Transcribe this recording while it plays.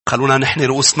خلونا نحن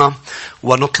رؤوسنا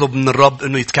ونطلب من الرب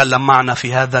أنه يتكلم معنا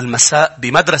في هذا المساء.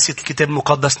 بمدرسة الكتاب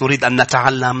المقدس نريد أن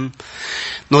نتعلم،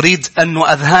 نريد أن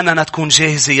أذهاننا تكون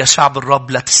جاهزة يا شعب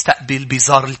الرب لتستقبل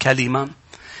بزار الكلمة،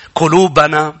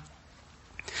 قلوبنا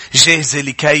جاهزة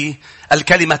لكي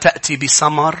الكلمة تأتي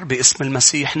بثمر باسم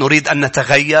المسيح. نريد أن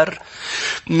نتغير،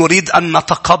 نريد أن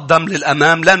نتقدم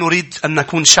للأمام، لا نريد أن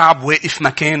نكون شعب واقف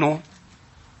مكانه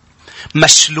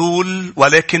مشلول،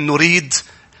 ولكن نريد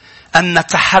أن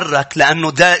نتحرك،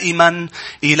 لأنه دائما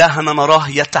إلهنا نراه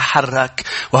يتحرك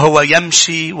وهو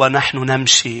يمشي ونحن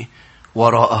نمشي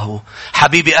وراءه.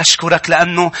 حبيبي أشكرك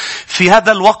لأنه في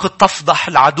هذا الوقت تفضح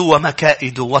العدو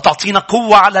مكائده وتعطينا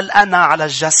قوة على الأنا، على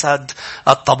الجسد،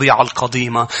 الطبيعة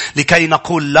القديمة، لكي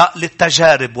نقول لا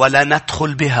للتجارب ولا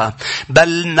ندخل بها،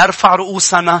 بل نرفع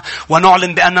رؤوسنا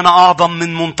ونعلن بأننا أعظم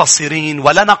من منتصرين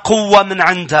ولنا قوة من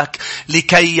عندك،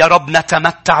 لكي يا رب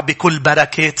نتمتع بكل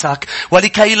بركاتك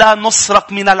ولكي لا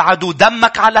نسرق من العدو.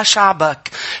 دمك على شعبك،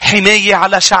 حماية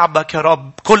على شعبك يا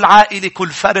رب، كل عائلة، كل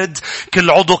فرد، كل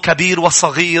عضو كبير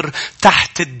وصغير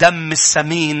تحت الدم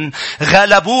الثمين،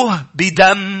 غلبوه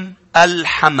بدم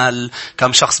الحمل.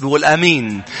 كم شخص بيقول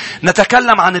آمين؟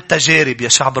 نتكلم عن التجارب يا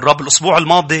شعب الرب. الأسبوع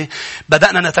الماضي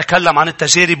بدأنا نتكلم عن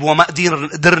التجارب وما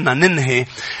قدرنا ننهي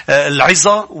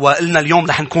العظة، وقلنا اليوم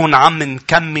رح نكون عم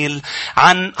نكمل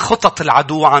عن خطط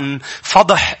العدو، عن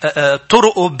فضح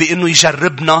طرقه بأنه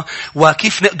يجربنا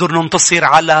وكيف نقدر ننتصر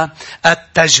على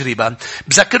التجربة.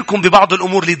 بذكركم ببعض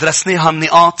الأمور اللي درسناها،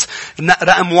 النقاط.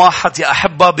 رقم 1 يا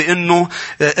أحبة، بأنه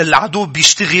العدو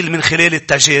بيشتغل من خلال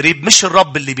التجارب، مش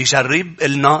الرب اللي بيجرب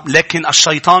لنا، لكن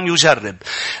الشيطان يجرب.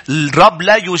 الرب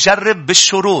لا يجرب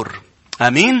بالشرور،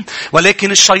 أمين،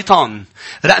 ولكن الشيطان.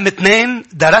 رقم 2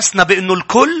 درسنا بأنه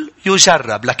الكل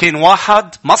يجرب، لكن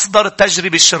 1 مصدر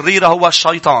التجربة الشريرة هو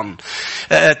الشيطان.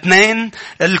 2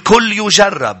 الكل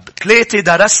يجرب. 3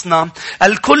 درسنا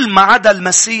الكل ما عدا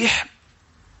المسيح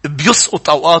بيسقط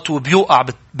أوقات وبيوقع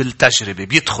بالتجربة،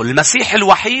 بيدخل. المسيح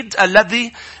الوحيد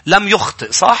الذي لم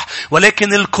يخطئ، صح؟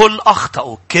 ولكن الكل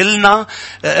أخطأوا، كلنا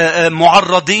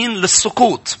معرضين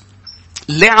للسقوط.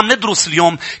 ليه عم ندرس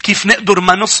اليوم كيف نقدر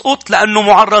ما نسقط؟ لأنه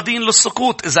معرضين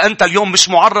للسقوط. إذا أنت اليوم مش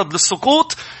معرض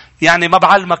للسقوط، يعني ما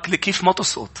بعلمك كيف ما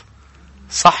تسقط،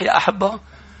 صح يا أحبة؟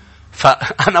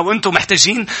 فأنا وأنتم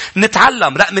محتاجين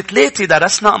نتعلم. رقم 3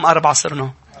 درسنا، أم 4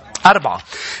 صرنا؟ 4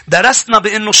 درسنا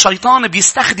بأنه الشيطان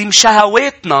بيستخدم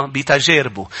شهواتنا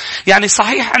بتجاربه. يعني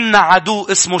صحيح أن عدو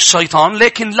اسمه الشيطان،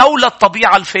 لكن لولا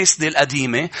الطبيعة الفاسدة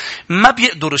القديمة ما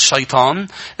بيقدر الشيطان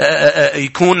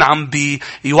يكون عم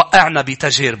بيوقعنا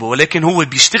بتجاربه، ولكن هو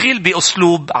بيشتغل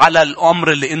بأسلوب على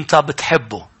الأمر اللي أنت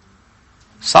بتحبه،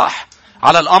 صح؟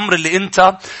 على الأمر اللي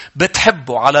أنت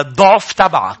بتحبه، على الضعف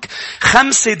تبعك.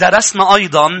 5 درسنا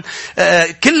أيضا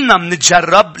كلنا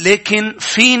منتجرب، لكن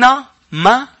فينا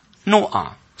ما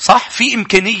نوقع، صح؟ في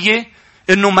إمكانية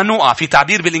إنه ما نوقع. في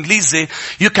تعبير بالإنجليزي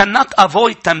you cannot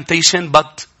avoid temptation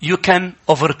but you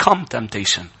can overcome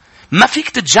temptation. ما فيك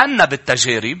تتجنب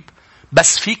التجارب،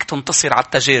 بس فيك تنتصر على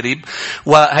التجارب.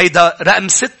 وهيدا رقم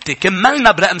 6.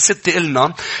 كملنا برقم 6،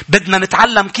 قلنا بدنا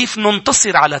نتعلم كيف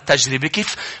ننتصر على التجربة،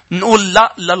 كيف نقول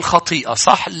لا للخطيئة،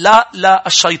 صح؟ لا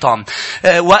للشيطان.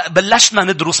 وبلشنا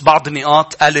ندرس بعض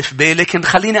نقاط ألف ب، لكن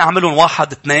خليني أعملهم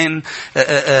 1 2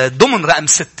 ضمن رقم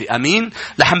 6. أمين.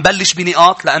 رح نبلش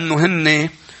بنقاط لأنه هن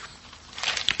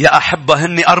يا أحبة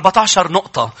هن 14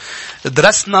 نقطة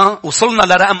درسنا، وصلنا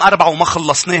لرقم 4 وما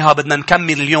خلصناها. بدنا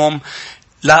نكمل اليوم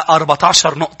لا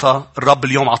 14 نقطة الرب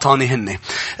اليوم عطاني هن.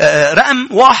 رقم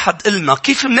 1 قلنا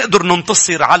كيف بنقدر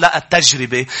ننتصر على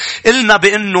التجربة. قلنا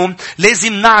بأنه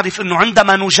لازم نعرف أنه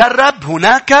عندما نجرب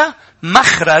هناك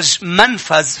مخرج،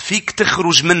 منفذ فيك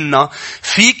تخرج منه،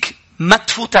 فيك ما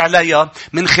تفوت عليها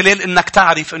من خلال أنك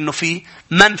تعرف أنه في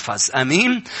منفذ.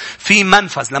 أمين. في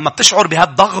منفذ. لما بتشعر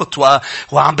بهالضغط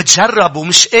وعم بتجرب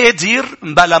ومش قادر،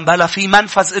 بلا في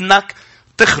منفذ أنك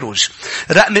تخرج.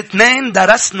 رقم 2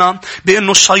 درسنا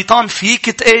بأنه الشيطان فيك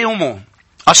تقاومه.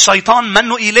 الشيطان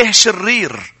منه إله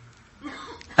شرير.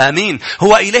 آمين.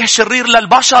 هو إله شرير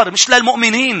للبشر مش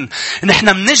للمؤمنين.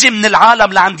 نحن منجي من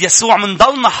العالم لعند يسوع،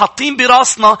 منضلنا حاطين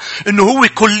براسنا إنه هو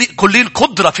كل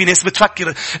القدرة. في ناس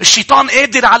بتفكر الشيطان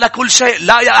قادر على كل شيء.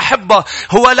 لا يا أحبة،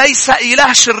 هو ليس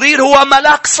إله شرير، هو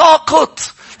ملاك ساقط.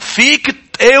 فيك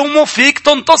تقاومه، فيك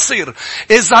تنتصر.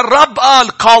 إذا الرب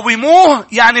قال قاوموه،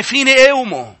 يعني فيني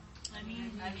قاومه.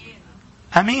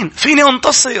 أمين. فيني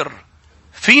انتصر،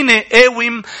 فيني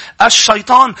قاوم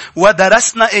الشيطان.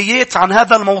 ودرسنا آيات عن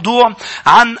هذا الموضوع،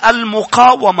 عن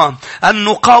المقاومة، أن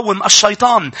نقاوم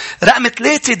الشيطان. رقم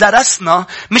 3 درسنا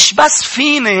مش بس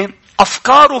فيني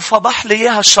أفكاره فضح لي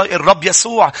إياها الرب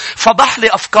يسوع. فضح لي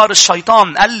أفكار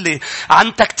الشيطان. قال لي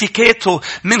عن تكتيكاته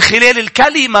من خلال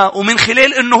الكلمة ومن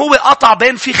خلال إنه هو قطع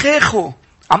بين فخاخه.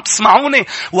 عم تسمعوني؟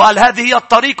 وقال هذه هي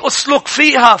الطريق أسلك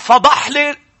فيها. فضح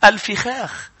لي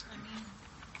الفخاخ.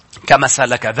 كما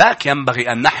سلك ذاك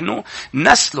ينبغي أن نحن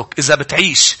نسلك. إذا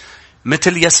بتعيش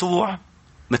مثل يسوع،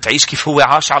 بتعيش كيف هو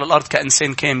عاش على الأرض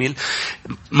كإنسان كامل،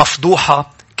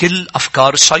 مفضوحة كل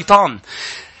أفكار الشيطان.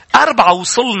 4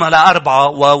 وصلنا ل4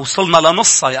 ووصلنا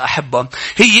لنصها يا أحبة.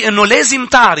 هي إنه لازم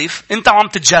تعرف أنت عم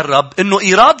تتجرب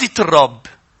إنه إرادة الرب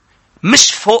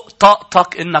مش فوق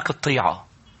طاقتك إنك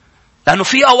تطيعه. لأنه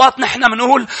في أوقات نحن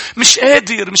منقول مش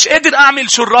قادر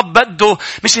أعمل شو الرب بده.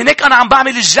 مش هناك أنا عم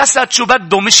بعمل الجسد شو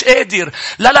بده. مش قادر.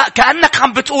 لا كأنك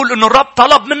عم بتقول إنه الرب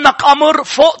طلب منك أمر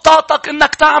فوق طاقتك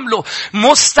إنك تعمله.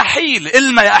 مستحيل.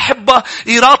 إلنا يا أحبة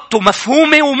إرادته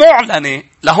مفهومة ومعلنة.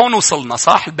 لهون وصلنا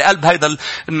صح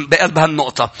بقلب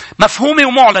هالنقطة مفهومة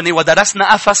ومعلنة.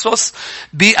 ودرسنا أفسس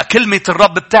بكلمة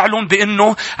الرب بتعلن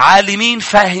بأنه عالمين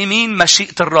فاهمين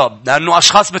مشيئة الرب. لأنه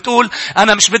أشخاص بتقول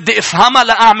أنا مش بدي أفهمها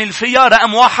لأعمل فيها.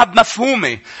 رقم 1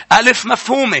 مفهومة. ألف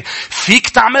مفهومة فيك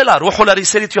تعملها. روحوا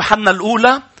لرسالة يوحنا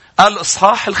الأولى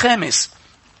الإصحاح 5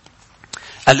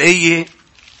 الآية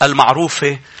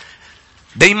المعروفة.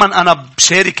 دايما أنا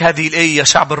بشارك هذه الآية يا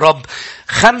شعب الرب.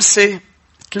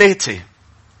 5:3.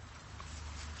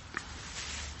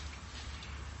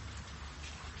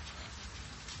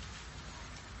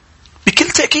 بكل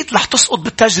تأكيد رح تسقط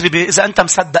بالتجربة إذا أنت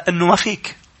مصدق أنه ما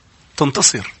فيك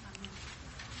تنتصر.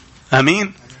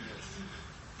 أمين.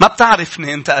 ما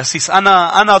بتعرفني أنت أسيس.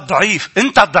 أنا ضعيف.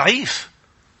 أنت ضعيف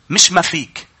مش ما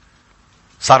فيك.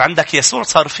 صار عندك يسوع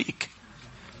صار فيك.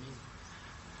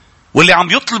 واللي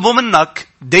عم يطلبه منك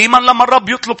دايما لما الرب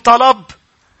يطلب طلب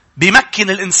بيمكن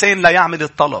الإنسان لا يعمل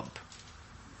الطلب.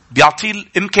 بيعطيه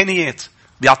الإمكانيات.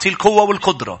 بيعطيه القوة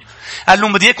والقدرة. قال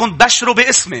لهم بدي اياكم تبشروا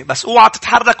باسمي بس اوعى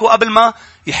تتحركوا قبل ما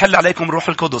يحل عليكم روح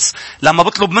القدس. لما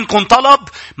بطلب منكم طلب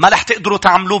ما رح تقدروا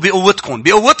تعملوه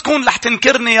بقوتكم رح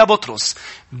تنكرني يا بطرس.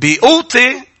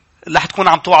 بقوتي رح تكون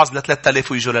عم توعظ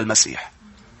ل3000 ويجوا للمسيح.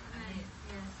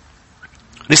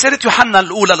 رسالة يوحنا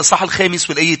الأولى للإصحاح 5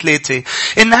 والآية 3.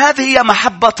 إن هذه هي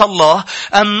محبة الله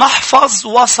أن نحفظ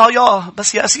وصاياه.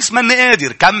 بس يا أسيس مني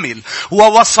قادر. كمل.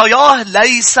 ووصاياه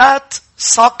ليست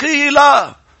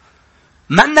ثقيلة.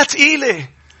 منا تقيلة.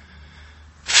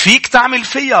 فيك تعمل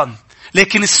فيها.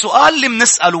 لكن السؤال اللي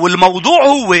بنسأله والموضوع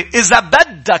هو إذا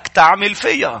بدك تعمل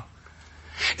فيها.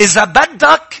 إذا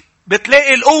بدك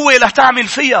بتلاقي القوة لح تعمل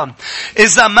فيها.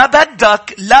 إذا ما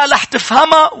بدك لا لح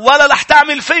تفهمها ولا لح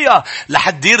تعمل فيها. لح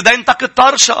تدير دينتك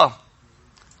الطرشة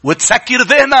وتسكر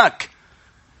ذهنك.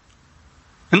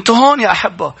 انتوا هون يا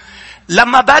أحبة.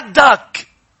 لما بدك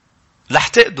لح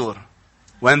تقدر.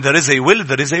 When there is a will,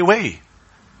 there is a way.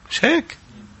 مش هيك؟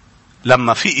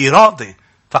 لما في إرادة.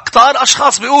 فاختار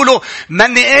أشخاص بيقولوا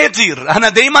ماني قادر. أنا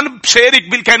دايما بشارك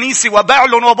بالكنيسة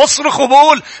وبعلن وبصرخ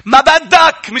وبقول ما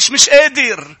بدك. مش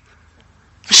قادر.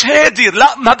 مش قادر.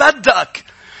 لا ما بدك.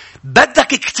 بدك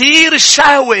كتير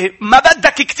الشهوة. ما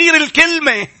بدك كتير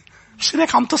الكلمة. مش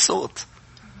هيك عم تسقط.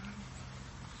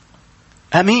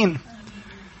 أمين.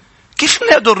 كيف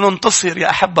نقدر ننتصر يا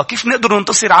أحبة؟ كيف نقدر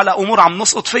ننتصر على أمور عم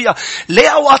نسقط فيها؟ ليه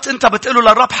أوقات أنت بتقوله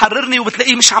للرب حررني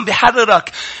وبتلاقيه مش عم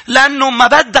بيحررك؟ لأنه ما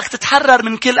بدك تتحرر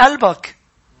من كل قلبك.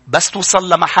 بس توصل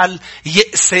لمحل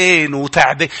يأسين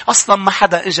وتعبي. أصلا ما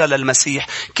حدا إجا للمسيح.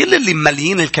 كل اللي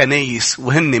ممليين الكنايس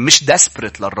وهن مش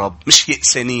ديسبريت للرب مش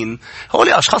يأسانين.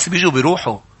 هؤلاء أشخاص بيجوا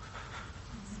بيروحوا.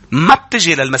 ما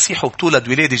بتجي للمسيح وبتولد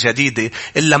ولادة جديدة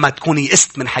إلا ما تكون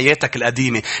يئست من حياتك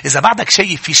القديمة. إذا بعدك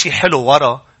شايف في شيء حلو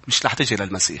ورا مش رح تجي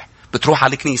للمسيح. بتروح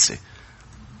على الكنيسة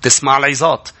تسمع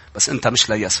العظات بس أنت مش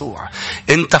ليسوع.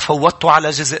 أنت فوتته على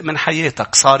جزء من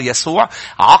حياتك. صار يسوع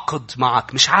عقد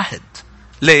معك مش عهد.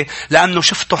 ليه؟ لأنه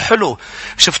شفته حلو.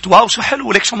 شفت واو شو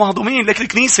حلو. ليك شو مهضومين. ليك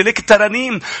الكنيسة. ليك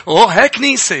الترانيم. هيك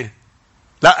كنيسة.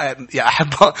 لا يا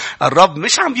أحبة. الرب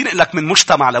مش عم ينقلك من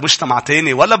مجتمع لمجتمع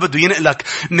تاني ولا بده ينقلك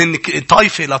من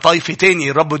طائفة لطائفة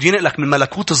تاني. الرب بده ينقلك من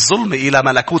ملكوت الظلم إلى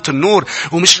ملكوت النور.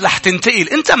 ومش رح تنتقل.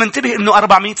 أنت منتبه إنه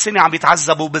 400 سنة عم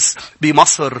بيتعذبوا بس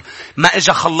بمصر ما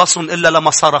إجا خلصهم إلا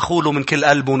لما صرخوا له من كل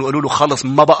قلبهم وقالوا له خلص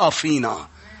ما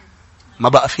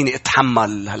بقى فيني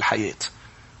اتحمل هالحياة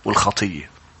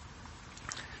والخطية.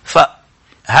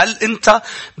 فهل أنت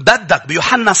بدك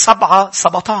بيوحنا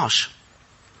 7:17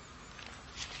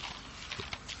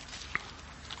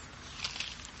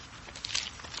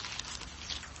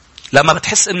 لما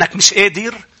بتحس انك مش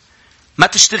قادر ما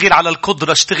تشتغل على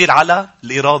القدرة. اشتغل على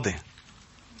الإرادة.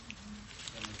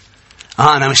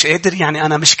 أنا مش قادر يعني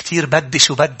أنا مش كتير بدي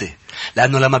شو بدي.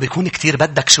 لأنه لما بيكون كتير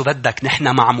بدك شو بدك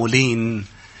نحن معمولين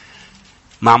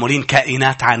معمولين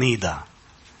كائنات عنيدة.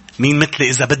 مين مثل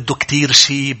إذا بده كتير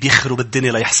شيء بيخرب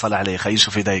الدنيا ليحصل عليه.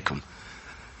 خيشوا في ايديكم.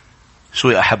 شو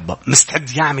يا أحبة؟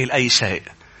 مستعد يعمل أي شيء.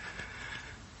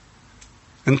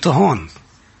 انت هون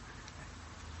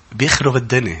بيخرب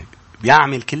الدنيا،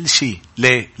 بيعمل كل شيء.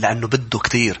 ليه؟ لأنه بده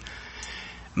كتير،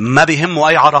 ما بيهمه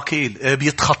أي عراقيل،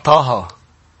 بيتخطاها.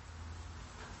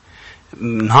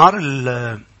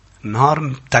 نهار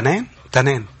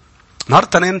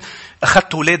تنين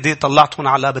أخذت ولادي طلعتهم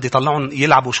على بدي طلعهم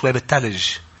يلعبوا شوي بالثلج.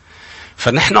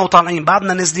 فنحن وطالعين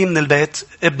بعدنا نازلين من البيت،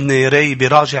 ابني راي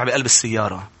بيراجع بقلب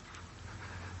السيارة،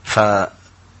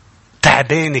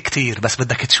 فتعبان كتير بس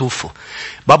بدك تشوفه.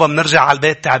 بابا بنرجع على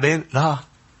البيت تعبان؟ لا.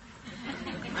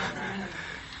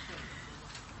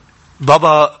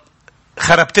 بابا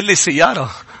خربت لي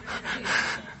السيارة.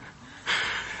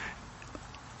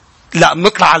 لا،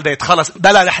 بنطلع على البيت خلص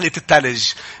بلا رحلة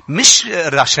الثلج. مش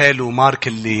راشيل ومارك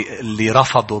اللي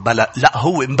رفضوا بلا، لا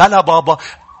هو بلا. بابا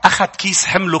أخذ كيس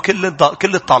حمله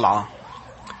كل الطلعة،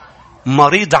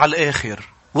 مريض على الآخر.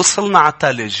 وصلنا على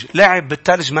الثلج، لعب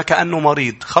بالثلج ما كأنه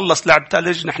مريض. خلص لعب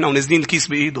ثلج نحن ونزلين الكيس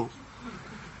بإيده.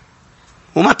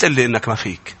 وما تقول لي إنك ما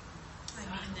فيك.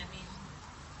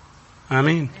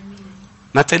 آمين.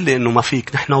 ما تقول لي إنه ما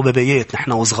فيك. نحن وبيبيات،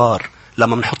 نحن وصغار،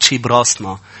 لما بنحط شيء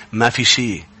براسنا ما في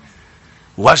شيء.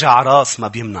 وجع راس ما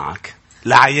بيمنعك،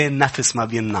 لعيان نفس ما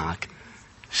بيمنعك.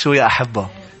 شو يا أحبة؟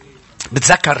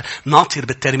 بتذكر ناطر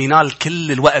بالترمينال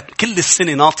كل الوقت، كل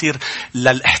السنة ناطر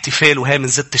للاحتفال، وهي من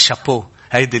زدت الشابو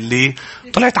هيدي اللي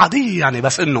طلعت عادية يعني.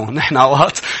 بس إنه نحن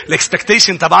أوقات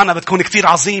الاكسبكتيشن تبعنا بتكون كتير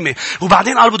عظيمة.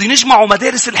 وبعدين قالوا بدهم يجمعوا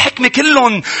مدارس الحكمة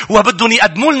كلهم وبدهم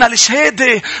يقدموا لنا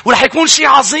الشهادة ورح يكون شيء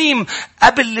عظيم.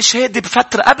 قبل الشهادة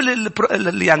بفترة،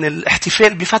 قبل يعني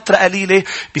الاحتفال بفترة قليلة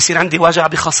بيصير عندي وجع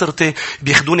بخاصرتي،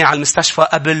 بياخدوني على المستشفى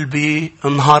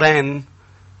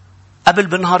قبل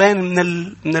بنهارين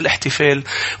من الاحتفال.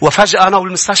 وفجأة أنا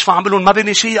والمستشفى عم بقولون ما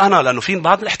بيني شيء أنا، لأنه فين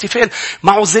بعد الاحتفال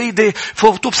معه زايدة.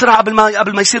 فوتوا بسرعة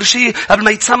قبل ما يصير شيء، قبل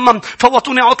ما يتسمم.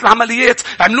 فوتوني عقد العمليات،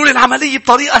 عملوا لي العملية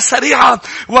بطريقة سريعة.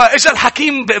 وإجا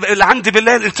الحكيم اللي عندي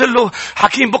بالليل، قلت له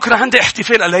حكيم بكرة عندي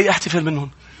احتفال. قال لي احتفال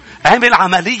منهم؟ عمل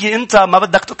عملية أنت ما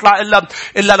بدك تطلع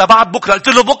إلا لبعد بكرة. قلت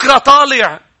له بكرة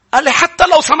طالع. قال لي حتى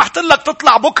لو سمحت لك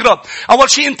تطلع بكرة، أول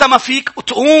شيء أنت ما فيك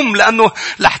تقوم، لأنه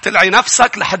رح تلعي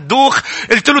نفسك رح تدوخ.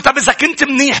 قلت له طب إذا كنت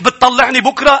منيح بتطلعني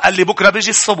بكرة؟ قال لي بكرة بيجي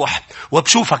الصبح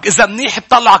وبشوفك، إذا منيح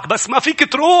بطلعك، بس ما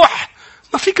فيك تروح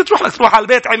لك تروح على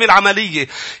البيت. عمل عملية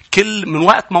كل من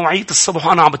وقت موعية الصبح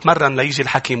وأنا عم بتمرن ليجي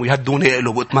الحكيم ويهدوني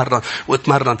قلب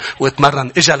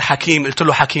واتمرن. إجا الحكيم، قلت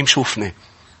له حكيم شوفني.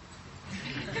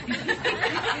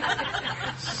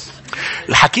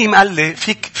 الحكيم قال لي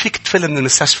فيك تفل من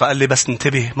المستشفى. قال لي بس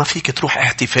انتبه ما فيك تروح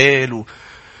احتفال.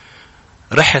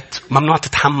 رحت ممنوع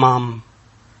تتحمم.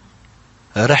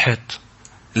 رحت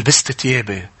لبست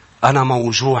تيابي أنا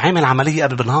موجوع. عمل عملية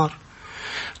قبل بنهار.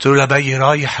 قلت له لبي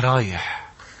رايح.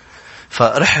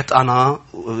 فرحت أنا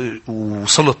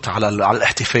وصلت على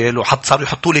الاحتفال، صاروا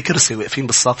يحطوا لي كرسي، واقفين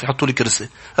بالصف يحطوا لي كرسي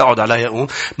اقعد عليها اقوم.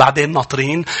 بعدين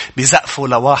ناطرين بيزقفوا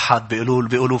لواحد،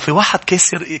 بيقولوا في واحد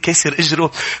كسر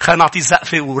اجره، خلينا نعطيه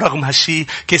زقفه. ورغم هالشي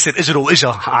كسر اجره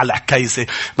واجا على الكيسه.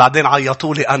 بعدين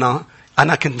عيطوا لي،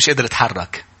 انا كنت مش قادر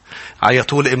اتحرك.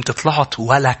 عيطوا لي، امتى طلعت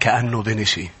ولا كأنه بني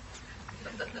شيء.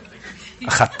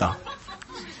 اخذتها.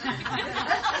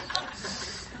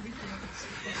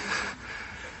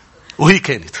 وهي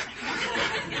كانت.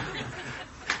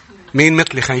 مين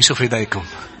مثلي؟ خلينا نشوف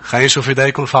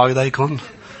ايديكم. ارفعوا ايديكم.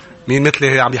 مين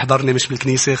مثلي عم يحضرني مش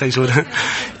بالكنيسة؟ خلينا نشوف.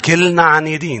 كلنا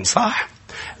عنيدين صح؟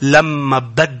 لما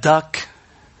بدك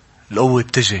القوة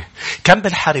بتجي. كم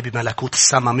بالحري بملكوت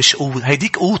السماء مش قوة،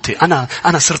 هيديك قوتي.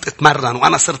 أنا صرت أتمرن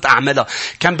وأنا صرت أعملها.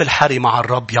 كم بالحري مع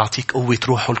الرب يعطيك قوة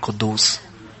روحه القدوس.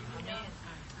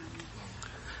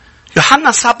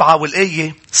 يوحنا 7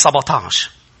 والآية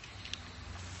 17.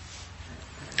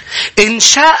 إن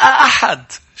شاء أحد،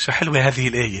 شو حلوة هذه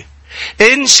الآية،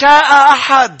 إن شاء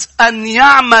أحد أن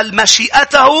يعمل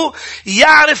مشيئته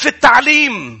يعرف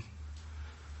التعليم.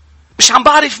 مش عم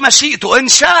بعرف مشيئته، إن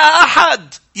شاء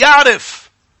أحد يعرف.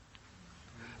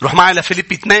 روح معي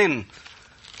لفيليبي 2.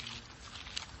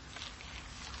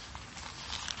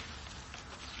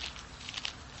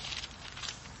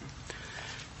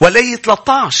 والآية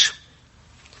 13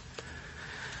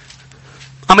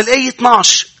 أم الآية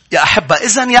 12. يا أحبة،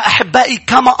 إذن يا أحبائي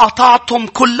كما أطعتم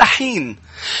كل حين،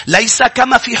 ليس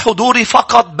كما في حضوري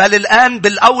فقط بل الآن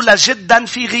بالأولى جدا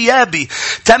في غيابي،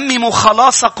 تمموا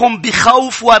خلاصكم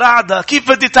بخوف ورعدة. كيف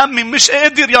بدي تمم؟ مش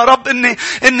قادر يا رب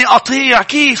إني أطيع.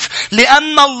 كيف؟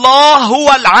 لأن الله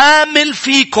هو العامل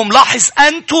فيكم. لاحظ،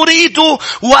 أن تريدوا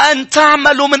وأن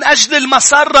تعملوا من أجل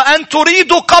المسرة. أن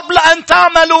تريدوا قبل أن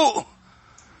تعملوا.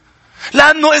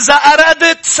 لأنه إذا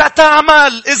أردت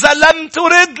ستعمل، إذا لم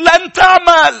ترد لن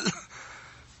تعمل.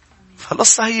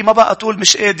 فالقصة هي ما بقى تقول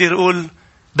مش قادر، قول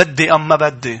بدي أم ما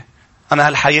بدي. أنا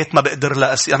هالحياة ما بقدر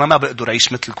لأسي، أنا ما بقدر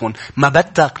أعيش مثلكم. ما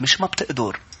بدك، مش ما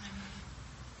بتقدر.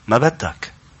 ما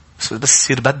بدك. بس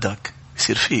يصير بدك،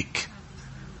 يصير فيك.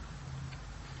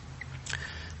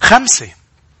 5.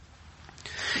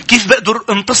 كيف بقدر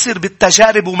انتصر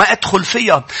بالتجارب وما ادخل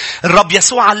فيها؟ الرب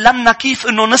يسوع علمنا كيف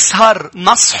انه نسهر،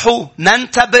 نصحو،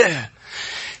 ننتبه.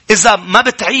 اذا ما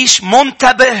بتعيش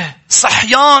منتبه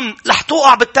صحيان رح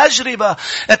توقع بالتجربة.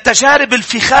 التجارب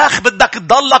الفخاخ بدك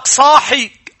تضلك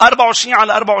صاحي 24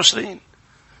 على 24.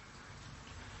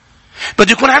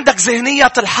 بده يكون عندك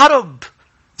ذهنية الحرب.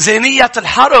 ذهنية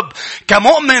الحرب.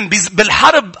 كمؤمن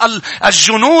بالحرب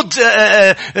الجنود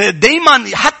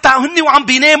دايما حتى هن وعم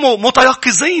بيناموا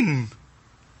متيقظين.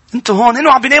 انتوا هون هن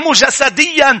وعم بيناموا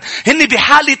جسديا، هن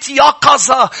بحالة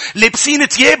يقظة، لابسين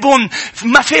ثيابهم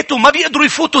ما فاتوا، ما بيقدروا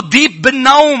يفوتوا ديب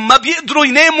بالنوم، ما بيقدروا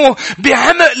يناموا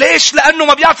بعمق. ليش؟ لأنه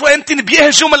ما بيعرفوا امتى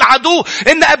بيهجم العدو.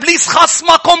 إن إبليس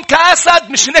خصمكم كأسد.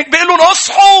 مش هيك بيقولوا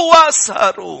اصحوا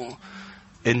واسهروا،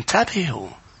 انتبهوا.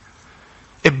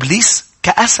 إبليس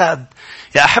كأسد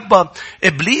يا أحبة.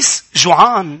 إبليس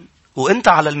جوعان وإنت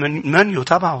على المنيو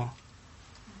تبعه.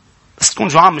 بس تكون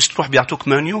جوعان مش تروح بيعطوك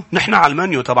منيو. نحن على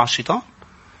المنيو تبع الشيطان.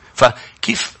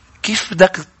 فكيف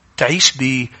بدك تعيش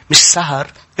مش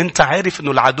سهر؟ انت عارف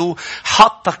انه العدو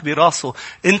حاطك براسه،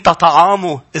 انت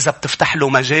طعامه. اذا بتفتح له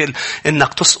مجال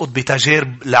انك تسقط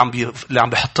بتجارب اللي عم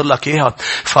بيحط لك اياها.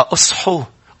 فاصحوا،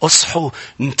 اصحوا،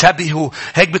 انتبهوا.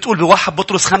 هيك بتقول بواحد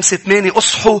بطرس 5:8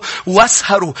 اصحوا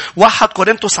واسهروا. 1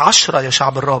 كورنثوس 10 يا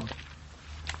شعب الرب.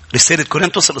 رسالة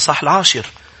كورنثوس الإصحاح 10.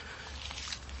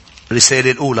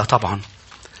 الرسالة الأولى طبعا.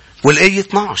 والآية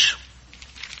 12.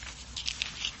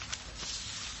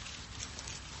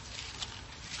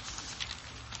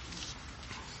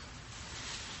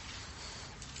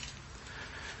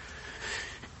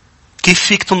 كيف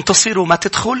فيك تنتصر وما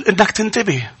تدخل؟ انك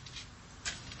تنتبه،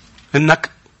 انك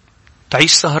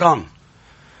تعيش سهران.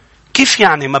 كيف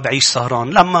يعني ما بعيش سهران؟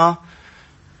 لما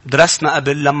درسنا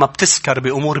قبل، لما بتسكر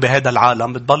بأمور بهذا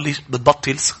العالم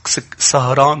بتبطل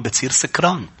سهران، بتصير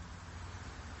سكران.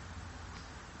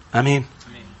 أمين.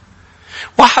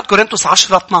 1 كورنثوس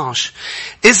 10:12.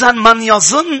 إذن من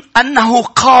يظن أنه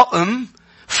قائم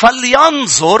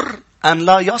فلينظر أن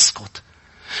لا يسقط.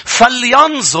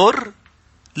 فلينظر،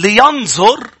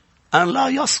 لينظر أن لا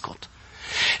يسقط.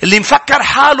 اللي مفكر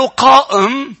حاله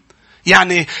قائم،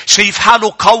 يعني شايف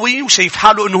حاله قوي وشايف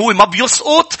حاله انه هو ما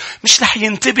بيسقط، مش رح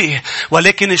ينتبه.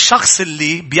 ولكن الشخص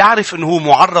اللي بيعرف انه هو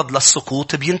معرض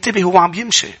للسقوط بينتبه هو عم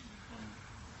يمشي.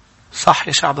 صح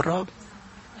يا شعب الرب؟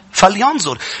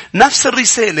 فلينظر. نفس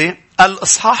الرسالة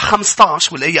الإصحاح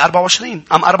 15 والآية 24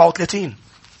 أم 34.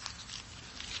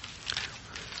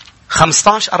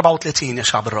 15:34 يا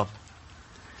شعب الرب.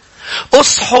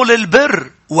 اصحوا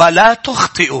للبر ولا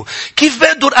تخطئوا. كيف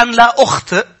بقدر أن لا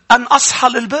أخطئ؟ أن أصحى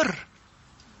للبر.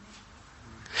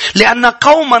 لأن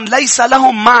قوما ليس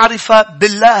لهم معرفة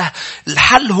بالله.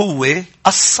 الحل هو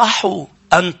الصحو،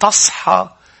 أن تصحى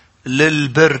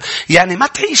للبر. يعني ما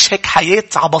تعيش هيك حياة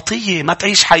عبطية، ما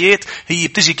تعيش حياة هي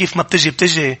بتجي كيف ما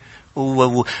بتجي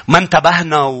وما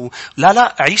انتبهنا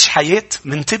لا، عيش حياة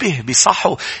منتبه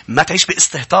بصحو. ما تعيش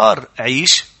باستهتار،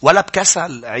 عيش ولا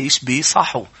بكسل، عيش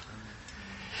بصحو.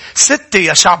 6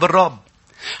 يا شعب الرب.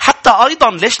 حتى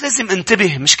أيضا ليش لازم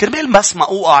انتبه؟ مش كرمال بس ما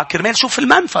أوقع، كرمال شوف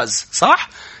المنفذ. صح؟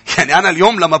 يعني أنا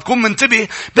اليوم لما بكون منتبه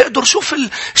بقدر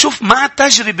شوف مع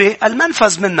التجربة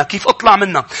المنفذ منها، كيف أطلع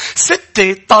منها.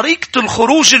 6 طريقة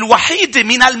الخروج الوحيدة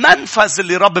من المنفذ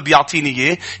اللي رب بيعطيني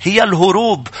إياه هي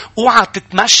الهروب. اوعى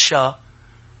تتمشى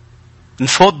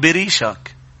نفوت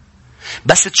بريشك،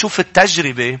 بس تشوف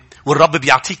التجربة والرب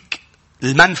بيعطيك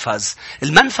المنفذ.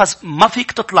 المنفذ ما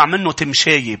فيك تطلع منه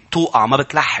تمشاية، بتوقع، ما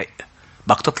بتلحق،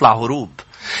 بدك تطلع هروب.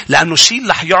 لأنه الشيء اللي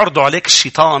رح يعرضه عليك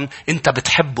الشيطان أنت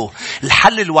بتحبه.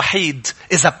 الحل الوحيد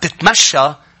إذا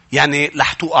بتتمشى يعني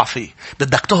رح توقع فيه،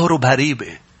 بدك تهرب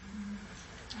هريبة.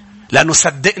 لأنه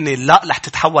صدقني لا رح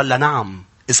تتحول لنعم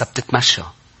إذا بتتمشى.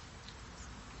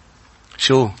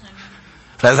 شو؟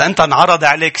 فإذا أنت انعرض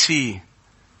عليك شيء،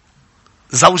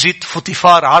 زوجة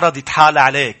فوتيفار عرضت حالة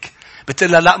عليك،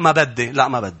 بتقول لها لا ما بدي، لا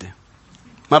ما بدي،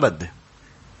 ما بدي،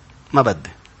 ما بدي.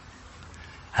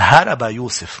 هرب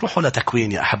يوسف. روحوا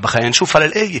لتكوين يا أحبة، خلينا نشوفها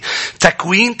للآية.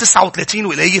 تكوين 39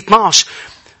 والآية 12.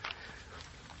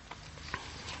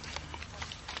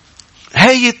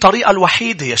 هاي الطريقة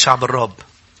الوحيدة يا شعب الرب.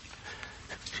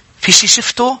 في شي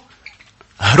شفته؟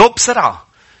 هرب بسرعة.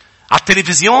 على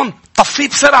التلفزيون طفيه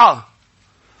بسرعة.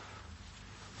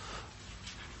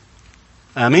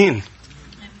 آمين.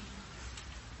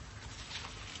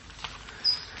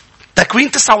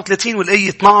 تكوين 39 والآية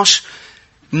 12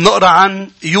 نقرأ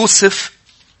عن يوسف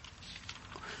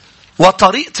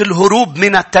وطريقة الهروب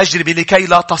من التجربة لكي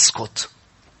لا تسقط.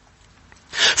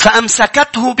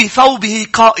 فأمسكته بثوبه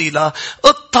قائلة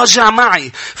اضطجع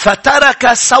معي،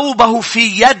 فترك ثوبه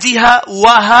في يدها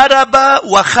وهرب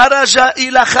وخرج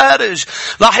إلى خارج.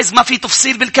 لاحظ ما في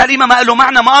تفصيل بالكلمة، ما له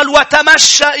معنى، ما قال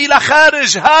وتمشى إلى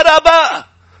خارج، هرب.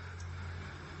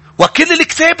 وكل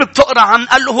الكتاب بتقرأ عن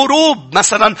الهروب.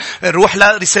 مثلا نروح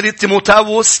لرسالة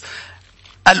تيموثاوس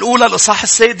الأولى الإصحاح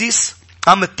 6،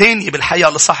 الثانية بالحقيقة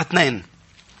الإصحاح 2.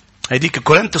 هيديك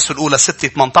كورنثوس الأولى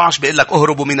 6:18 بيقول لك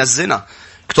اهربوا من الزنا.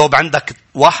 اكتب عندك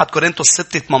 1 كورنثوس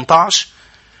 6:18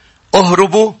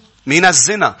 اهربوا من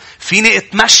الزنا. فيني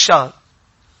اتمشى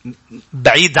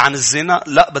بعيد عن الزنا؟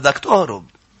 لا، بدك تهرب.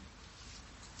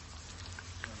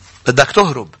 بدك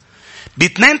تهرب.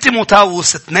 ب2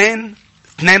 تيموثاوس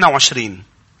 2:22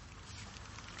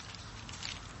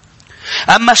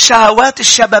 أما الشهوات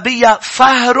الشبابية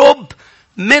فاهرب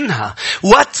منها،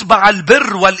 واتبع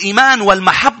البر والإيمان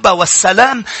والمحبة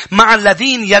والسلام مع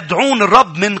الذين يدعون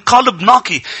الرب من قلب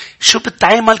نقي. شو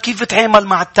بتعامل؟ كيف بتعامل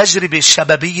مع التجربة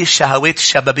الشبابية، الشهوات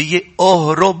الشبابية؟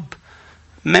 اهرب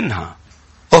منها.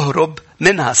 اهرب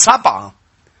منها. 7.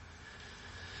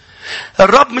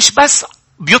 الرب مش بس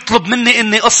بيطلب مني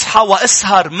اني اصحى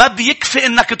واسهر، ما بيكفي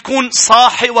انك تكون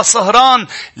صاحي وسهران،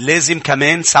 لازم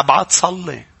كمان 7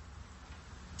 تصلي.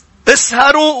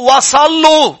 اسهروا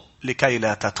وصلوا لكي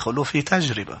لا تدخلوا في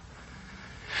تجربة.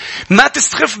 ما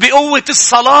تستخف بقوة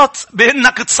الصلاة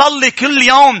بأنك تصلي كل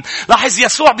يوم. لاحظ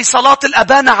يسوع بصلاة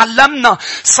الأبانا علمنا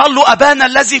صلوا أبانا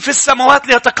الذي في السماوات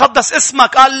ليتقدس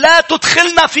اسمك. قال لا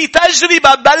تدخلنا في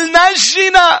تجربة بل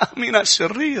نجنا من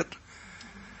الشرير.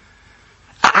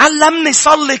 علمني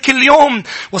صلي كل يوم.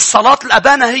 والصلاة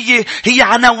الأبانا هي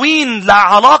عناوين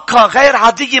لعلاقة غير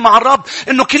عادية مع الرب.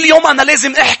 إنه كل يوم أنا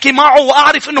لازم أحكي معه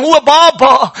وأعرف إنه هو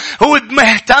بابا، هو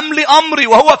مهتم لأمري،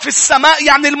 وهو في السماء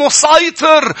يعني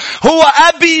المسيطر. هو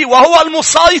أبي وهو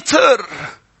المسيطر،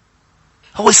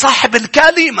 هو صاحب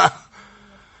الكلمة.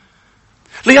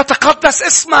 ليتقدس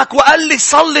اسمك. وقال لي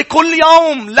صلي كل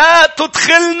يوم لا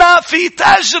تدخلنا في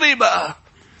تجربة.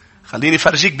 خليني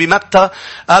فرجيك بمتى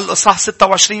الإصحاح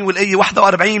 26 والآية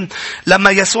 41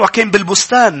 لما يسوع كان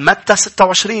بالبستان. متى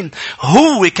 26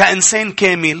 هو كإنسان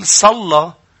كامل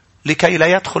صلى لكي لا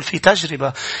يدخل في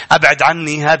تجربة. أبعد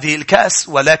عني هذه الكأس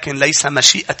ولكن ليس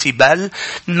مشيئتي بل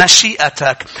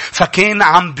مشيئتك. فكان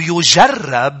عم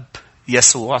بيجرب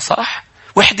يسوع، صح؟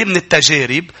 واحدة من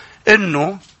التجارب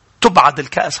إنه تبعد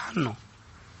الكأس عنه،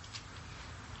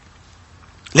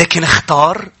 لكن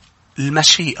اختار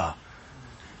المشيئة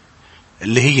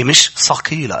اللي هي مش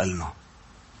ثقيلة لنا.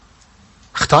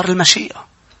 اختار المشيئة.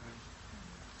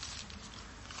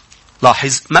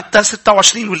 لاحظ متى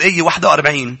 26 والآية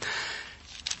 41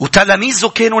 وتلاميذه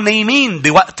كانوا نايمين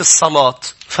بوقت الصلاة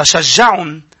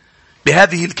فشجعهم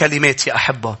بهذه الكلمات يا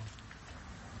أحبة.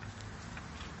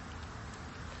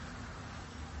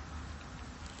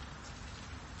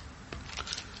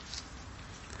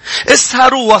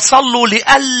 اسهروا وصلوا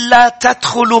لئلا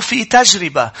تدخلوا في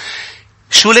تجربة.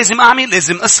 شو لازم أعمل؟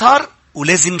 لازم أسهر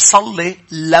ولازم صلي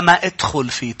لما أدخل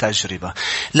في تجربة.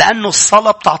 لأنه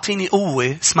الصلاة بتعطيني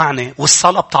قوة، اسمعني،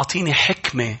 والصلاة بتعطيني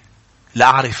حكمة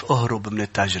لأعرف أهرب من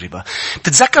التجربة.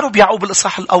 تتذكروا بيعقوب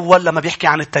الإصحاح الأول لما بيحكي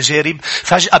عن التجارب،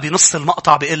 فجأة بنص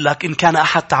المقطع بيقول لك إن كان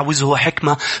أحد تعوزه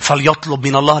حكمة فليطلب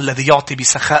من الله الذي يعطي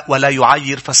بسخاء ولا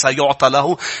يعير فسيعطى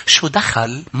له. شو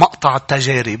دخل مقطع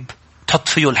التجارب تحط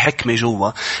فيه الحكمة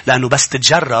جوا؟ لأنه بس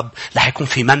تتجرب رح يكون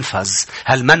في منفذ.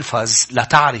 هالمنفذ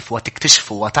لتعرف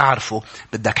وتكتشفه وتعرفه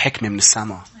بدك حكمة من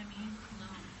السماء.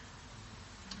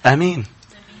 آمين.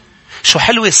 شو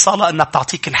حلوة الصلاة إنها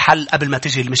بتعطيك الحل قبل ما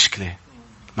تجي المشكلة.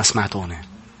 ما سمعتوني؟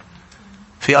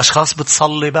 في أشخاص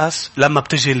بتصلي بس لما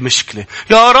بتجي المشكلة.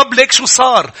 يا رب ليك شو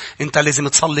صار؟ أنت لازم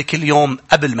تصلي كل يوم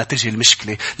قبل ما تجي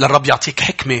المشكلة للرب يعطيك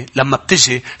حكمة لما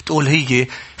بتجي تقول هي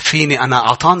فيني أنا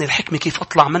أعطاني الحكمة كيف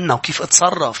أطلع منها وكيف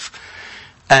أتصرف.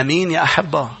 آمين يا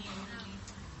أحبة.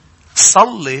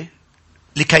 صلي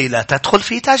لكي لا تدخل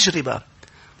في تجربة.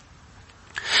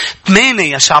 8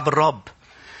 يا شعب الرب.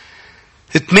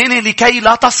 8 لكي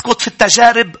لا تسقط في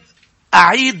التجارب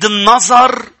أعيد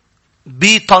النظر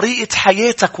بطريقة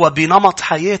حياتك وبنمط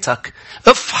حياتك.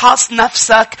 افحص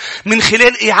نفسك من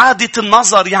خلال إعادة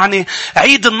النظر. يعني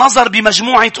عيد النظر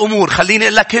بمجموعة أمور. خليني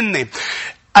أقول لك هن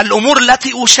الأمور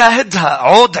التي أشاهدها.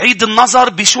 عود عيد النظر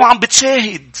بشو عم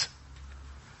بتشاهد.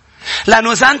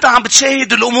 لأنه إذا أنت عم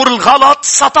بتشاهد الأمور الغلط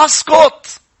ستسقط.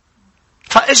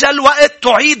 فإجا الوقت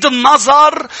تعيد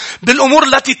النظر بالأمور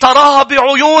التي تراها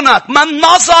بعيونك. من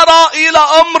نظر إلى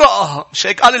امرأة، مش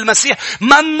هيك قال المسيح،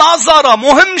 من نظر،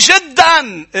 مهم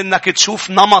جدا إنك تشوف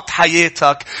نمط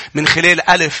حياتك من خلال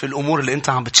ألف الأمور اللي أنت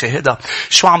عم بتشاهدها.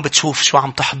 شو عم بتشوف، شو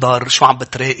عم تحضر، شو عم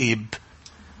بتراقب.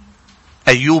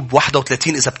 أيوب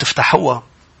 31 إذا بتفتحوها،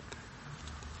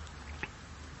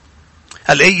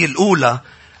 الآية الأولى،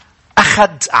 أخذ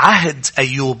عهد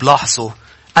أيوب، لاحظوا،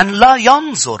 أن لا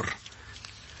ينظر.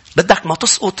 بدك ما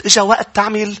تسقط، إجا وقت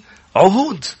تعمل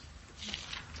عهود.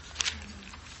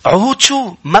 عهود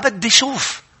شو؟ ما بدي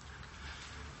شوف،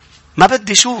 ما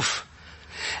بدي شوف.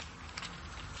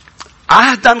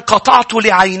 عهدا قطعت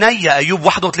لعيني، أيوب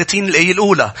 31 الآية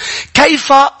الأولى.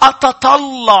 كيف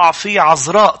أتطلع في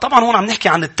عذراء. طبعا هون عم نحكي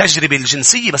عن التجربة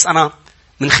الجنسية، بس أنا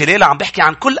من خلالها عم بحكي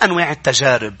عن كل أنواع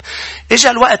التجارب.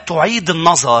 إجا الوقت تعيد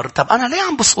النظر. طب أنا ليه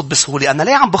عم بسقط بسهولة؟ أنا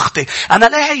ليه عم بخطئ؟ أنا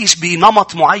ليه عايش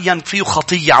بنمط معين فيه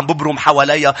خطية عم ببرم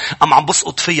حواليا أم عم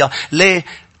بسقط فيها؟ ليه؟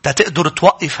 تقدر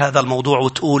توقف هذا الموضوع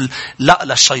وتقول لا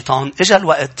للشيطان. إجا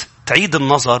الوقت تعيد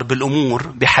النظر بالأمور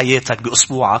بحياتك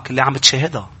بأسبوعك اللي عم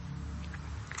تشاهدها.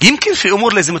 يمكن في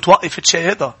أمور لازم توقف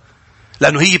تشاهدها،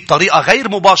 لأنه هي بطريقة غير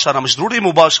مباشرة، مش ضروري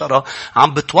مباشرة،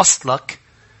 عم بتوصلك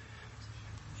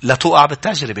لتوقع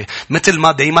بالتجربة. مثل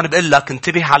ما دايما بقول لك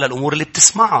انتبه على الأمور اللي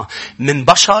بتسمعها من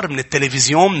بشر، من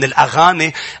التلفزيون، من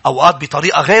الأغاني. أوقات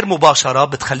بطريقة غير مباشرة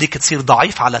بتخليك تصير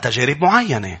ضعيف على تجارب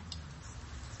معينة.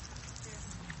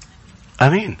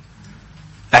 أمين.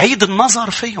 عيد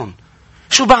النظر فيهم.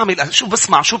 شو بعمل؟ شو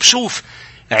بسمع؟ شو بشوف؟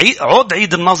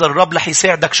 عيد النظر. الرب رح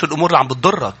يساعدك شو الأمور اللي عم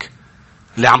بتضرك،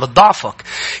 اللي عم بتضعفك.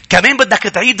 كمان بدك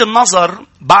تعيد النظر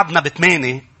بعد ما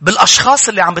بتماني بالأشخاص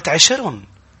اللي عم بتعاشرهم.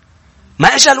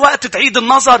 ما اجى الوقت تعيد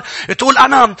النظر تقول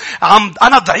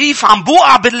أنا ضعيف، عم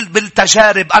بوقع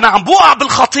بالتجارب، أنا عم بوقع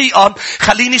بالخطيئة.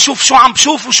 خليني شوف شو عم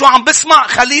بشوف وشو عم بسمع.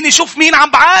 خليني شوف مين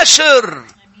عم بعاشر.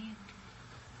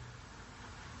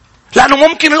 لأنه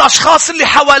ممكن الأشخاص اللي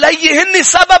حوالي هن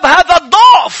سبب هذا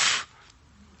الضعف.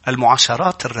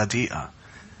 المعاشرات الرديئة.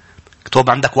 اكتب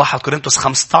عندك 1 كورنثوس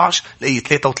 15 الآية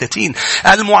 33.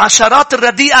 المعاشرات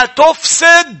الرديئة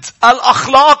تفسد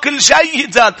الأخلاق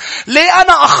الجيدة. ليه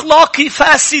أنا أخلاقي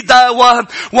فاسدة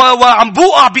وعم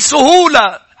بوقع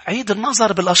بسهولة؟ عيد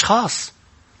النظر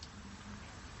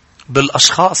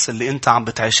بالأشخاص اللي أنت عم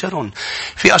بتعاشرهم.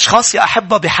 في أشخاص يا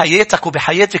أحبة بحياتك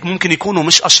وبحياتك ممكن يكونوا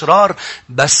مش أشرار،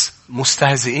 بس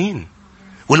مستهزئين.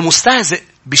 والمستهزئ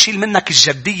بيشيل منك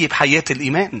الجدية بحياة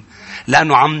الإيمان،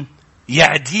 لأنه عم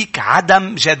يعديك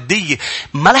عدم جدية.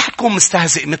 ما رح تكون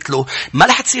مستهزئ مثله. ما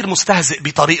رح تصير مستهزئ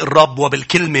بطريق الرب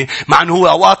وبالكلمة، مع أنه هو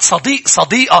أوقات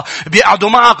صديقة بيقعدوا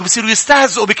معك وبيصيروا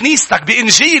يستهزئوا بكنيستك،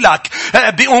 بإنجيلك،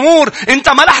 بأمور. أنت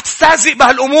ما رح تستهزئ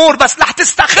بهالأمور، بس رح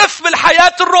تستخف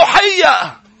بالحياة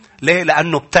الروحية. ليه؟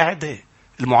 لأنه بتعدي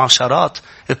المعاشرات،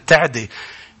 بتعدي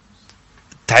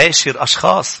تعاشر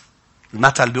أشخاص.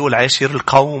 المثل بيقول عاشر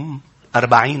القوم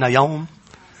 40 يوم،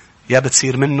 يا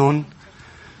بتصير منهم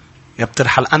يا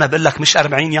بترحل. أنا بقول لك مش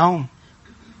 40 يوم.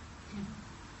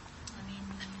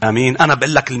 أمين. أنا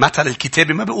بقول لك المثل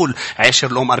الكتابي ما بيقول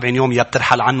عاشر القوم 40 يوم يا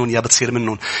بترحل عنهم يا بتصير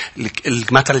منهم.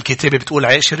 المثل الكتابي بتقول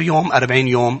عاشر يوم 40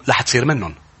 يوم رح تصير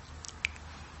منهم.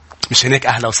 مش هناك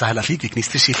أهلا وسهلا فيك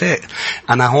كنيسة الشفاء،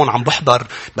 أنا هون عم بحضر،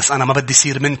 بس أنا ما بدي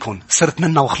صير منكم. صرت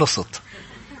منا وخلصت.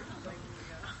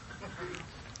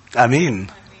 أمين.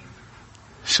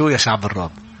 شو يا شعب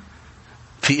الرب؟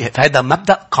 في هذا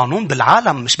مبدأ قانون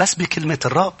بالعالم، مش بس بكلمة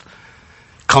الرب.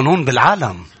 قانون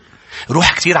بالعالم.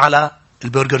 روح كتير على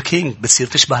البرجر كينج بتصير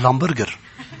تشبه الهامبرجر.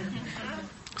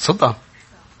 صدق.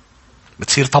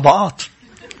 بتصير طبقات.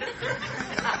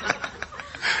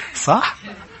 صح؟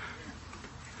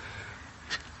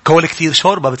 كول كتير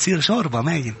شوربة بتصير شوربة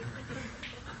ماين.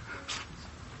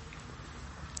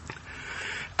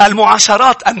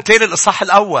 المعاشرات. أمثال الإصحاح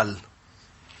الأول.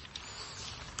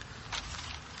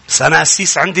 بس أنا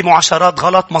أسيس عندي معاشرات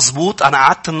غلط. مزبوط. أنا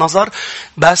قعدت النظر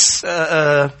بس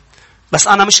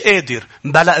أنا مش قادر.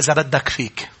 بلا إذا بدك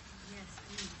فيك.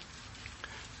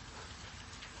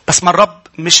 بس ما الرب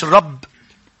مش الرب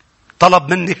طلب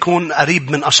مني يكون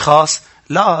قريب من أشخاص.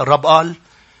 لا، الرب قال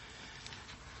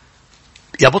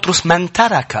يا بطرس من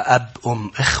ترك أب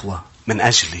أم إخوة من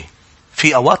أجلي.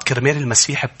 في أوقات كرمال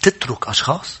المسيح بتترك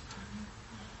أشخاص.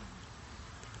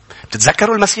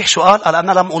 تتذكروا المسيح شو قال؟ قال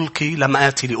أنا لم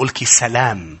آتي لألقي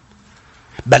سلام،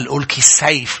 بل ألقي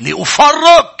السيف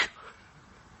لأفرق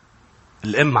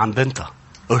الأم عن بنتها.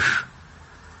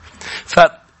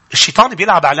 فالشيطان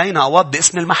بيلعب علينا أوقات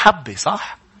باسم المحبة،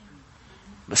 صح؟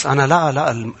 بس أنا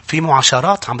لا في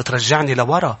معاشرات عم بترجعني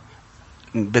لورا.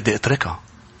 بدي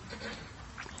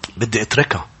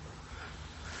أتركها.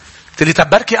 قلت لي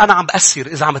تباركي أنا عم بأثر.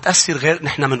 إذا عم بتأثر غير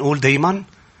نحن منقول دايما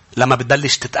لما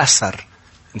بتبلش تتأثر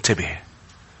انتبه.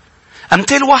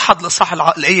 أمثال 1 لصح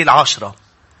الآية 10.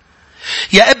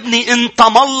 يا ابني إن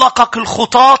تملقك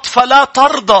الخطاة فلا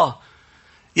ترضى.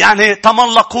 يعني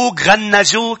تملقوك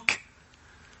غنجوك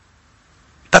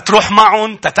تتروح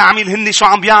معهم تتعمل هني شو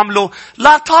عم بيعملوا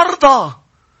لا ترضى.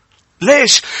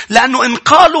 ليش؟ لأنه إن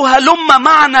قالوا هلم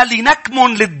معنا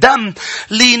لنكمن للدم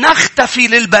لنختفي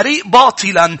للبريء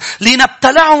باطلا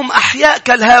لنبتلعهم أحياء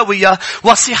كالهاوية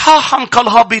وصحاحا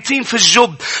كالهابطين في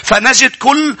الجب فنجد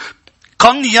كل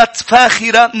قنية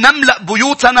فاخرة نملأ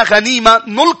بيوتنا غنيمة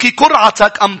نلقي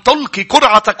كرعتك أم تلقي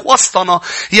كرعتك وسطنا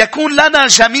يكون لنا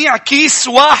جميع كيس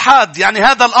واحد. يعني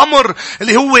هذا الأمر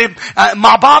اللي هو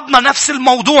مع بعضنا نفس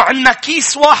الموضوع إن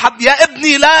كيس واحد. يا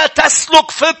ابني لا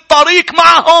تسلك في الطريق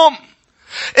معهم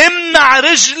امنع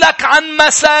رجلك عن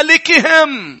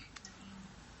مسالكهم.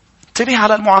 انتبه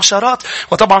على المعاشرات.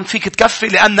 وطبعا فيك تكفي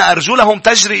لأن أرجلهم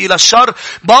تجري إلى الشر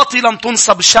باطلا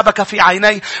تنصب الشبكة في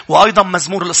عيني. وأيضا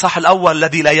مزمور الإصحاح الأول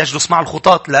الذي لا يجلس مع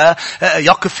الخطاة لا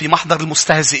يقف في محضر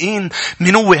المستهزئين.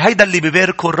 من هو هيدا اللي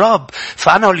بباركه الرب.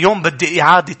 فأنا اليوم بدي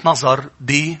إعادة نظر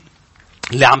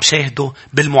اللي عم شاهده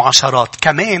بالمعاشرات.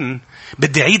 كمان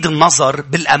بدي عيد النظر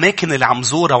بالأماكن اللي عم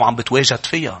زورها وعم بتواجد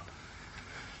فيها.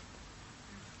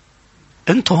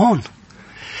 انتوا هون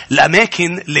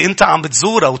الأماكن اللي أنت عم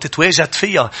بتزورها وتتواجد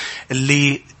فيها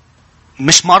اللي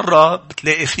مش مرة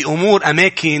بتلاقي في أمور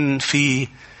أماكن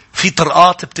في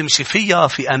طرقات بتمشي فيها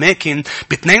في أماكن.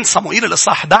 ب2 صموئيل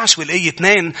الإصحاح 11 والآية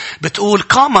 2 بتقول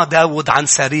قام داود عن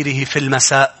سريره في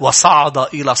المساء وصعد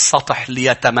إلى السطح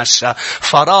ليتمشى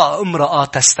فرأى امرأة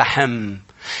تستحم.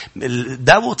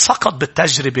 داود سقط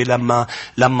بالتجربة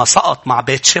لما سقط مع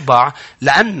بيت شبع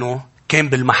لأنه كان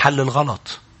بالمحل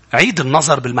الغلط. عيد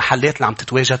النظر بالمحلات اللي عم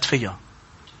تتواجد فيها.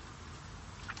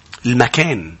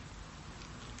 المكان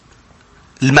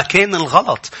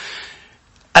الغلط.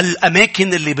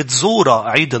 الأماكن اللي بتزورها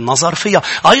عيد النظر فيها.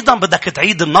 أيضا بدك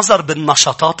تعيد النظر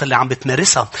بالنشاطات اللي عم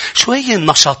بتمارسها. شو هي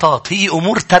النشاطات؟ هي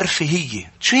أمور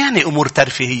ترفيهية. شو يعني أمور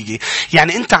ترفيهية؟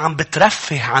 يعني أنت عم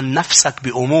بترفه عن نفسك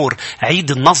بأمور.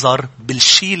 عيد النظر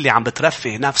بالشيء اللي عم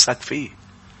بترفه نفسك فيه.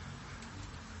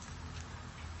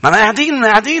 ما أنا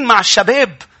قاعدين مع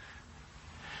الشباب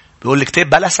بيقول الكتاب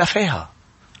بلا سفاهة.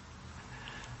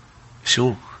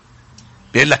 شو؟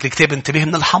 بيقول لك الكتاب انتبه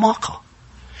من الحماقة.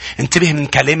 انتبه من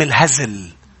كلام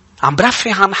الهزل. عم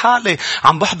برفه عن حالي.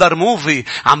 عم بحضر موفي.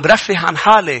 عم برفه عن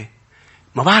حالي.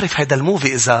 ما بعرف هيدا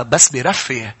الموفي إذا بس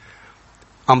بيرفه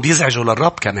عم بيزعجوا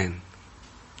للرب كمان.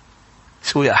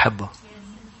 شو يا أحبة؟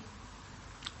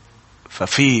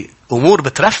 ففي أمور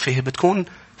بترفه بتكون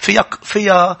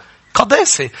فيها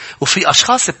قداسة. وفي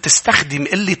أشخاص بتستخدم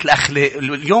قلة الأخلاق.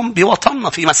 اليوم بوطننا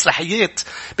في مسرحيات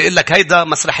بيقول لك هيدا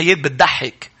مسرحيات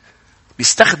بتضحك.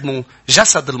 بيستخدموا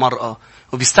جسد المرأة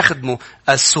وبيستخدموا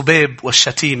السباب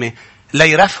والشتيمة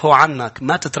ليرفهوا عنك.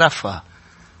 ما تترفه.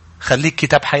 خليك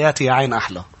كتاب حياتي يا عين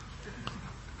أحلى.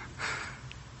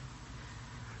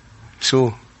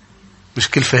 شو؟ مش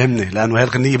كل فهمني. لأنه هاي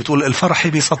الغنية بتقول الفرح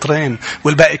بسطرين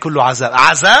والباقي كله عذاب.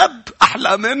 عذاب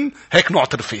أحلى من هيك نوع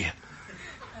ترفيه.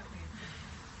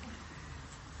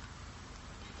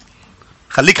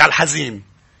 خليك على الحزين.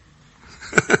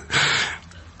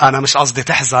 أنا مش قصدي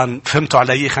تحزن. فهمتوا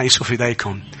علي؟ خليني نشوف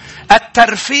ايديكم.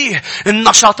 الترفيه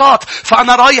النشاطات.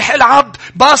 فأنا رايح ألعب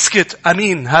باسكت.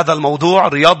 أمين. هذا الموضوع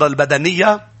الرياضة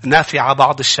البدنية نافعة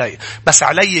بعض الشيء. بس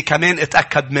علي كمان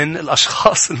أتأكد من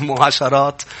الأشخاص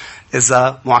المعاشرات.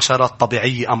 إذا معاشرات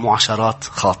طبيعية أم معاشرات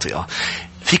خاطئة.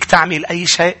 فيك تعمل أي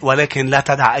شيء ولكن لا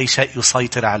تدع أي شيء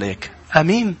يسيطر عليك.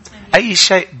 أمين. أي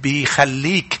شيء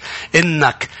بيخليك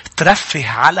إنك ترفه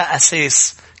على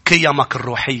أساس قيمك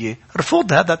الروحية.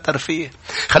 رفض هذا الترفيه.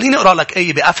 خليني أقرأ لك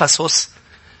آية بأفسس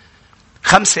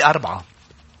 5:4.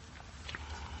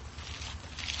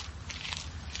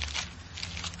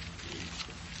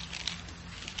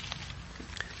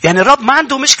 يعني الرب ما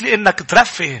عنده مشكلة إنك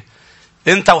ترفه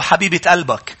أنت وحبيبة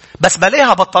قلبك. بس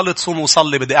بلاها بطلت صوم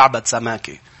وصلي بدي أعبد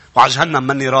سماكي وعلى جهنم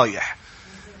مني رايح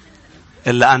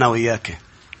إلا أنا وياك.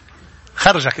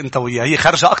 خرجك أنت وياه. هي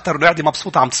خرجة أكتر من قاعدة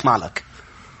مبسوطة عم تسمع لك.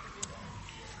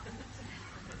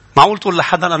 معقول تقول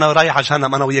لحدا أنا رايح على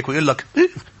جهنم أنا وياك ويقول لك إيه؟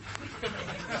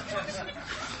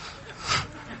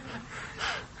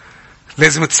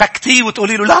 لازم تسكتي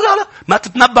وتقولي له لا ما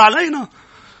تتنبأ علينا.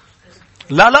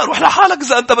 لا روح لحالك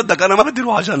إذا أنت بدك. أنا ما بدي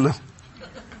روح على جهنم.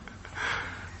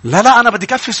 لا أنا بدي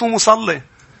كفي صوم وصلي.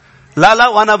 لا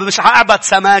وأنا مش أعبد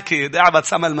سماكي. بدي أعبد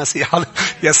سما المسيح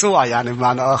يسوع يعني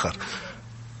بمعنى آخر.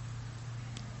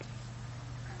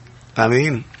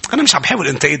 أمين. أنا مش عم بحاول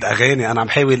انتقد أغاني. أنا عم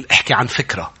بحاول أحكي عن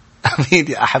فكرة.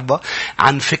 أمين يا أحبة.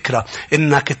 عن فكرة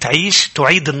إنك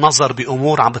تعيد النظر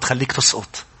بأمور عم بتخليك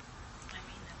تسقط.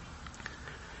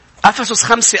 أفسس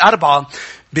 5:4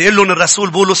 بيقول لهم الرسول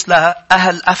بولس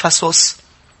لأهل أفسس: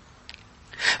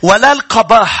 ولا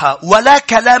القباحة ولا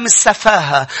كلام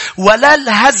السفاهة ولا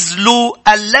الهزل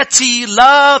التي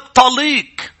لا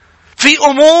تليق. في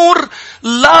أمور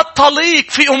لا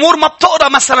تليق، في أمور ما بتقرأ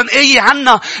مثلا إيه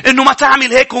عنا إنه ما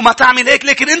تعمل هيك وما تعمل هيك،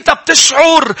 لكن أنت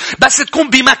بتشعر بس تكون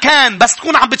بمكان، بس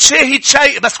تكون عم بتشاهد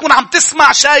شيء، بس تكون عم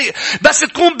تسمع شيء، بس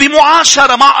تكون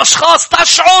بمعاشرة مع أشخاص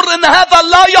تشعر إن هذا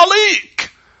لا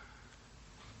يليق.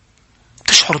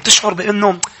 تشعر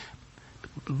بأنه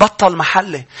بطل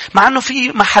محلي، مع أنه في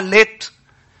محلات.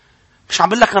 مش عم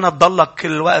بقول لك أنا تضلك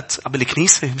كل الوقت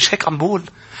بالكنيسة، مش هيك عم بقول.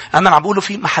 أنا عم بقوله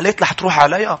في محلات رح تروح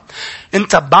عليها.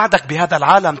 أنت بعدك بهذا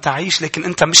العالم تعيش، لكن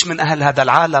أنت مش من أهل هذا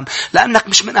العالم. لأنك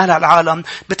مش من أهل العالم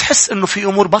بتحس إنه في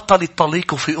أمور بطلت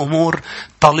طليق وفي أمور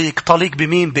طليق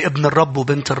بمين؟ بابن الرب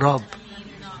وبنت الرب.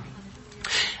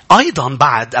 أيضا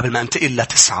بعد قبل ما انتقل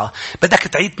ل9 بدك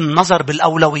تعيد النظر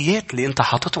بالأولويات اللي أنت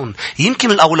حاططهم.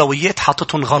 يمكن الأولويات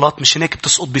حاططهم غلط، مش هيك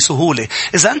بتسقط بسهولة.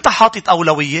 إذا أنت حاطط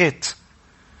أولويات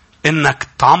إنك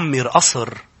تعمر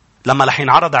قصر، لما رح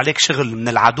ينعرض عليك شغل من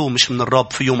العدو مش من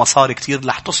الرب فيه مصاري كتير،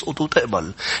 رح تسقط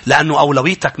وتقبل، لأنه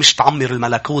أولويتك مش تعمر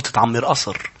الملكوت، تعمر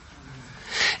قصر.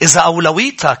 إذا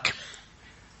أولويتك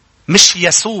مش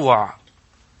يسوع،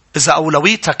 إذا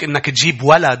أولويتك إنك تجيب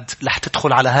ولد، رح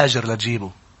تدخل على هاجر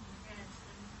لتجيبه.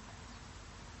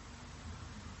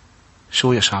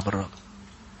 شو يا شعب الرب؟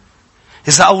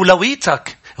 إذا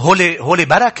أولويتك هولي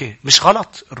بركة، مش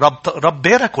غلط. الرب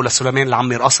باركوا لسليمان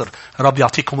العمير قصر. الرب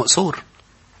يعطيكم قصور،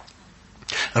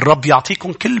 الرب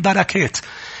يعطيكم كل بركات.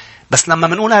 بس لما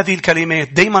منقول هذه الكلمات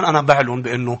دايما أنا بعلن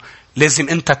بأنه لازم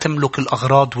أنت تملك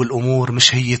الأغراض والأمور،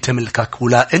 مش هي تملكك.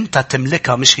 ولا أنت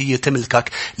تملكها مش هي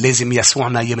تملكك. لازم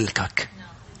يسوعنا يملكك.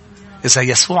 إذا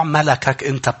يسوع ملكك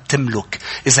أنت بتملك.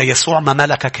 إذا يسوع ما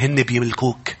ملكك هن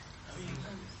بيملكوك.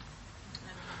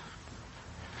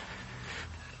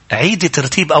 عيدي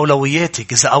ترتيب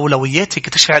أولوياتك. إذا أولوياتك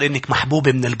تشعر إنك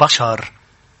محبوبة من البشر،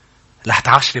 رح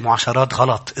تعاشري معاشرات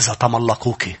غلط إذا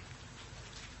تملكوك.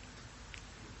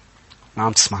 ما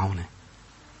عم تسمعوني؟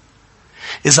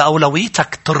 إذا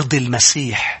أولويتك ترضي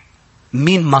المسيح،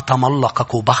 مين ما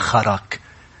تملكك وبخرك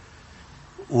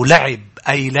ولعب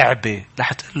أي لعبة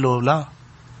رح تقول له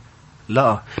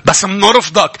لا بس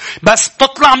نرفضك، بس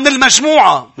تطلع من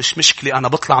المجموعة. مش مشكلة، أنا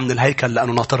بطلع من الهيكل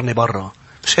لأنه ناطرني برا.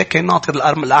 مش هيك ناطر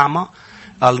الأرم الأعمى؟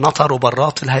 قال نطروا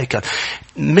برات الهيكل.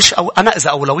 أنا إذا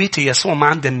أولويتي يسوع ما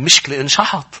عندي مشكلة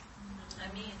انشحط.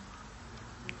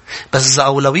 بس إذا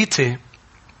أولويتي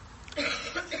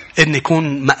إن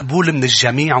يكون مقبول من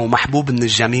الجميع ومحبوب من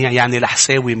الجميع، يعني رح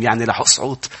ساوي، يعني رح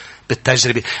أصعد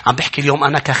بالتجربة. عم بحكي اليوم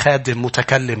أنا كخادم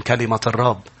متكلم كلمة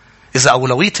الرب. إذا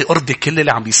أولويتي أرضي كل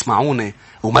اللي عم بيسمعوني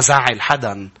وما زعل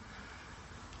حدا،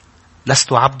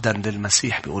 لست عبدا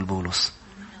للمسيح بيقول بولس.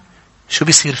 شو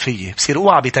بيصير فيه؟ بيصير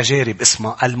اوعى بتجارب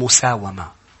اسمها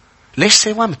المساومة. ليش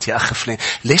ساومت يا أخ فلان؟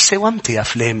 ليش ساومت يا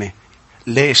فلامة؟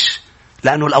 ليش؟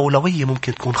 لأنه الأولوية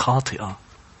ممكن تكون خاطئة.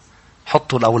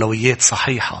 حطوا الأولويات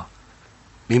صحيحة.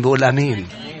 مين بيقول أمين؟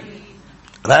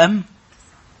 رقم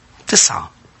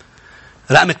 9.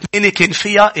 رقم 8 كان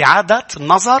فيها إعادة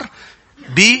النظر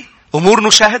بأمور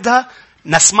نشاهدها،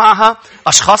 نسمعها،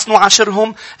 أشخاص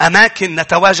نعاشرهم، أماكن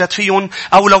نتواجد فيهم،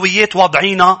 أولويات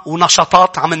وضعينا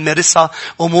ونشاطات عم نمارسها،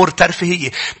 أمور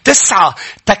ترفيهية. 9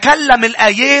 تكلم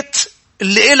الآيات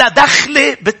اللي إلها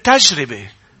دخل بالتجربة.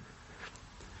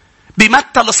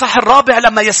 بمتى الإصحاح 4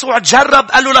 لما يسوع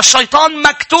تجرب قال له للشيطان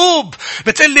مكتوب.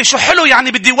 بتقلي شو حلو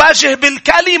يعني بدي واجه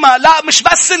بالكلمة. لا، مش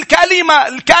بس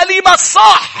الكلمة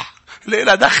الصح اللي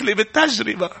إلها دخل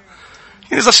بالتجربة.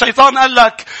 إذا الشيطان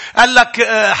قال لك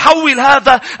حول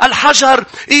هذا الحجر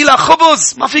إلى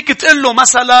خبز، ما فيك تقول له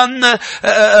مثلا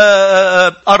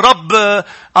الرب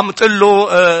عم تقول له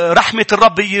رحمة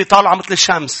الرب طالعة مثل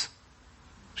الشمس.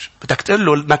 بدك تقول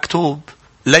له المكتوب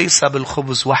ليس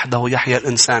بالخبز وحده يحيى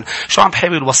الإنسان. شو عم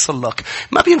بحاول يوصل لك؟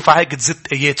 ما بينفع هيك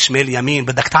تزت آيات شمال يمين.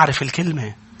 بدك تعرف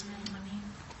الكلمة،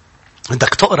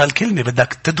 بدك تقرأ الكلمة،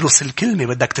 بدك تدرس الكلمة،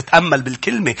 بدك تتأمل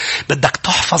بالكلمة، بدك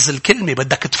تحفظ الكلمة،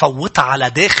 بدك تفوتها على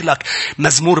داخلك.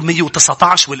 مزمور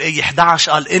 119 والآية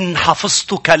 11 قال إن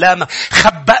حفظت كلامك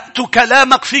خبأت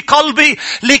كلامك في قلبي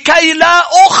لكي لا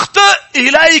أخطئ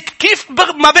إليك. كيف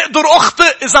ما بقدر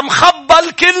أخطئ إذا مخبى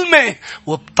الكلمة؟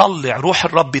 وبطلع روح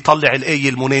الرب يطلع الآية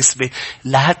المناسبة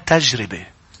لهالتجربة.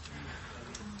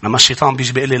 لما الشيطان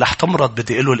بيجي بيقول لي رح تمرض،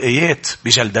 بدي اقول له الايات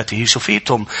بجلدته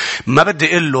شفيتم. ما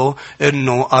بدي اقول له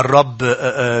انه الرب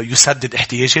يسدد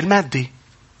احتياجي المادي.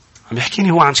 عم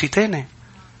يحكيني هو عن شيء تاني.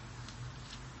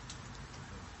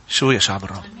 شو يا شعب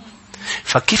الرب؟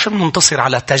 فكيف بننتصر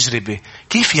على تجربة؟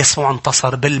 كيف يسوع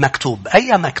انتصر؟ بالمكتوب.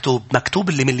 أي مكتوب؟ مكتوب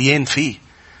اللي مليان فيه.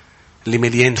 اللي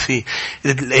مليان فيه.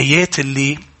 الآيات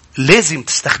اللي لازم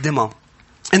تستخدمها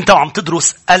انت وعم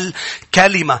تدرس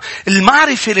الكلمة.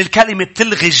 المعرفة للكلمة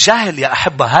بتلغي الجهل يا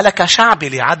أحبة. هلك شعبي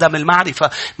لعدم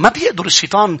المعرفة. ما بيقدر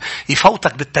الشيطان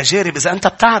يفوتك بالتجارب إذا أنت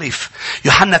بتعرف.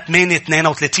 يوحنا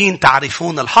 8:32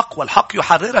 تعرفون الحق والحق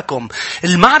يحرركم.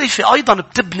 المعرفة أيضا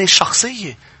بتبني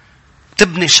الشخصية.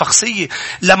 تبني الشخصية.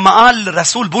 لما قال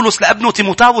الرسول بولس لابنه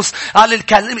تيموثاوس قال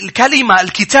الكلمة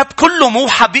الكتاب كله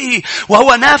موحى به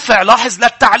وهو نافع. لاحظ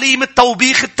للتعليم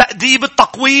التوبيخ التأديب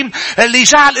التقويم اللي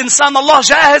جعل إنسان الله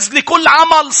جاهز لكل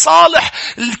عمل صالح.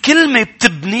 الكلمة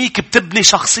بتبنيك بتبني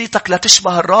شخصيتك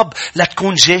لتشبه الرب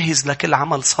لتكون جاهز لكل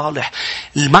عمل صالح.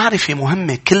 المعرفة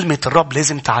مهمة. كلمة الرب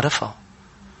لازم تعرفها.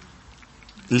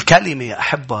 الكلمة يا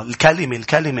أحبة.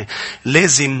 الكلمة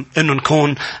لازم إنه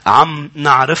نكون عم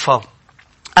نعرفها.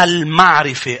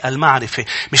 المعرفة.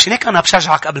 مش هيك أنا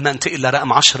بشجعك قبل ما انتقل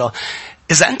لرقم 10.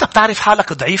 إذا أنت بتعرف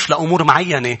حالك ضعيف لأمور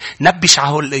معينة نبش على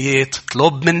هالآيات.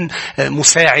 اطلب من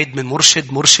مساعد من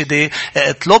مرشدة.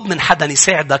 اطلب من حدا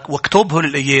يساعدك واكتب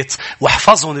هالآيات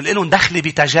واحفظهم. لإلهم دخل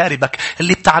بتجاربك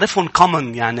اللي بتعرفهم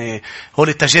common. يعني هول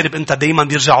التجارب أنت دايما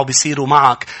بيرجعوا بيصيروا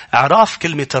معك. اعرف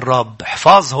كلمة الرب.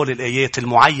 احفظ هول الآيات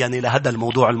المعينة لهذا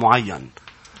الموضوع المعين.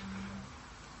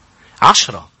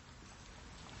 10.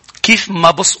 كيف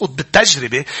ما بسقط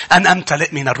بالتجربة أن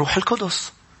أمتلئ من الروح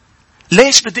القدس.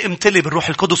 ليش بدي امتلئ بالروح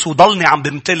القدس وضلني عم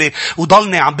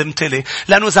بمتلئ؟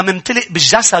 لأنه إذا ممتلئ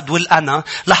بالجسد والأنا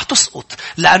رح تسقط.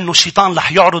 لأنه الشيطان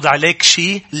رح يعرض عليك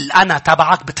شيء الأنا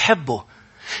تبعك بتحبه.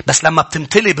 بس لما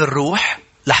بتمتلئ بالروح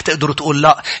رح تقدر تقول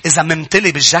لا. إذا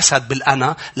ممتلئ بالجسد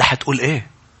بالأنا رح تقول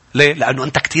إيه؟ ليه؟ لأنه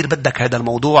أنت كتير بدك هذا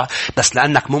الموضوع. بس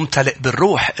لأنك ممتلئ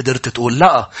بالروح قدرت تقول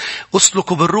لا.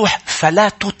 أسلكوا بالروح فلا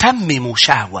تتمموا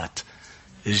شهوة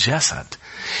الجسد.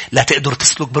 لا تقدر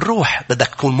تسلك بالروح. بدك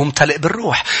تكون ممتلئ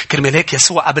بالروح. كرمال هيك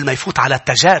يسوع قبل ما يفوت على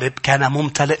التجارب كان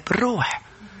ممتلئ بالروح.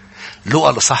 لوقا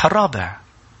الإصحاح 4.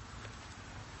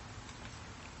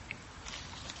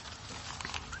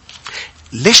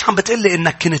 ليش عم بتقلي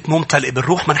إنك كنت ممتلئ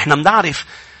بالروح؟ ما نحن بنعرف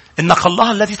إنك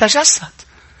الله الذي تجسد.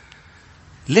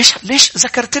 ليش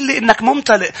ذكرت لي إنك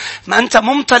ممتلئ؟ ما أنت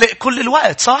ممتلئ كل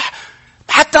الوقت صح؟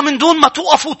 حتى من دون ما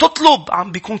توقف وتطلب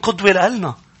عم بيكون قدوة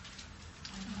لنا.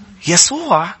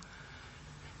 يسوع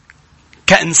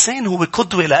كإنسان هو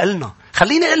قدوة لنا.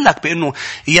 خليني أقول لك بأنه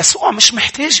يسوع مش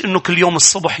محتاج إنه كل يوم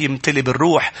الصبح يمتلئ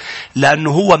بالروح.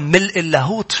 لأنه هو ملء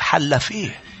اللاهوت حل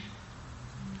فيه.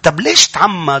 طب ليش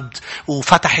تعمد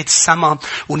وفتحت السماء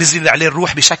ونزل عليه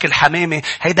الروح بشكل حمامي؟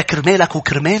 هيدا كرمالك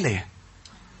وكرمالي.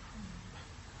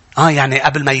 يعني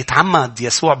قبل ما يتعمد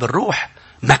يسوع بالروح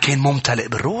ما كان ممتلئ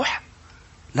بالروح؟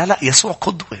 لا يسوع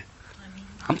قدوة.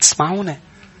 عم تسمعوني؟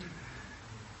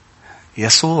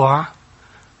 يسوع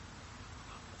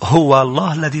هو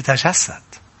الله الذي تجسد.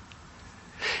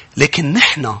 لكن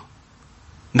نحن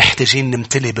محتاجين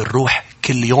نمتلئ بالروح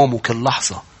كل يوم وكل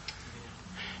لحظة.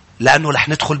 لأنه رح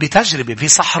ندخل بتجربة في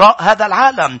صحراء هذا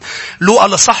العالم. لوقا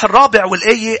الإصحاح 4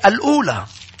 والآية 1.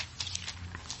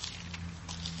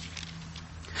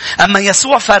 أما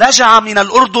يسوع فرجع من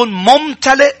الأردن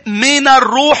ممتلئ من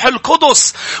الروح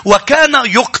القدس وكان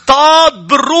يقتاد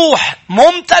بالروح.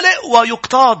 ممتلئ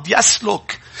ويقتاد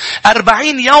يسلك.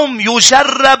 40 يوم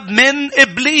يجرب من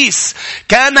إبليس.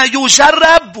 كان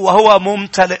يجرب وهو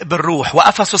ممتلئ بالروح.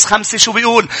 وأفسس 5 شو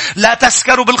بيقول؟ لا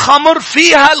تسكروا بالخمر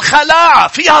فيها الخلاعة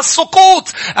فيها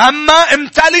السقوط. أما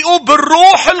امتلئوا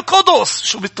بالروح القدس.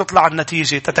 شو بتطلع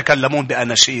النتيجة؟ تتكلمون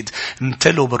بأناشيد.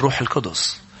 امتلئوا بالروح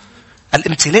القدس.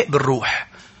 الامتلاء بالروح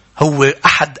هو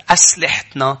أحد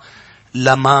أسلحتنا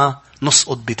لما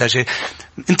نسقط بتجارب.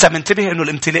 أنت منتبه أنه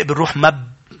الامتلاء بالروح ما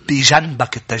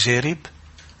بجنبك التجارب.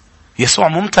 يسوع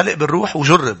ممتلئ بالروح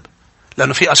وجرب.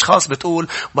 لأنه في أشخاص بتقول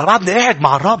بعدني قاعد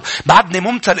مع الرب بعدني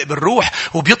ممتلئ بالروح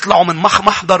وبيطلعوا من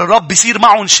محضر الرب بيصير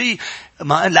معهم شيء.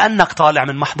 ما لأنك طالع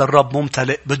من محضر الرب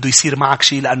ممتلئ بده يصير معك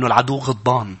شيء. لأنه العدو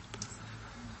غضبان.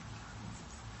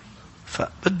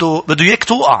 فبده يك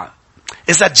توقع.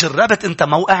 إذا تجربت أنت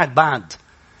ما وقعت بعد.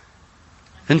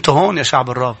 أنت هون يا شعب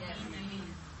الرب.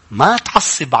 ما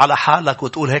تعصب على حالك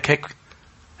وتقول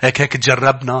هيك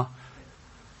تجربنا.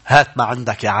 هات ما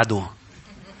عندك يا عدو.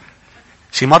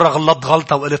 شي مرة غلطت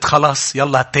غلطة وقلت خلاص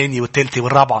يلا التاني والتالتة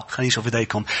والرابعة. خليني نشوف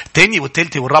ايديكم. التاني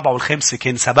والتالتة والرابعة والخامسة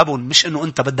كان سببهم مش انه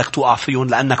انت بدك توقع فيهم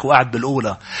لانك وقعت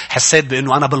بالاولى. حسيت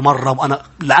بانه انا بالمرة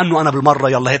لانه انا بالمرة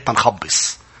يلا هيت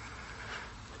نخبص.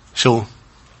 شو؟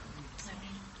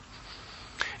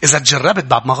 إذا تجربت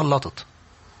بعد ما غلطت.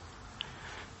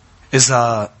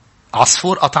 إذا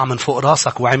عصفور قطع من فوق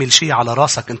راسك وعمل شيء على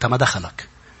راسك أنت ما دخلك.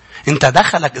 انت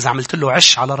دخلك اذا عملت له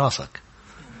عش على راسك.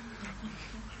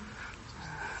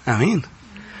 امين.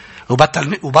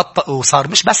 وبطل وصار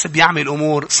مش بس بيعمل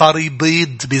امور، صار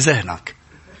يبيض بذهنك.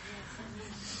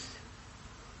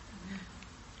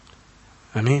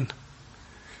 امين.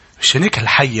 مش هيك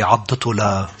الحية عضته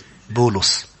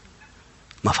لبولس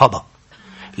نفضة،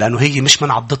 لانه هي مش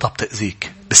من عضتها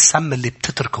بتأذيك، بالسم اللي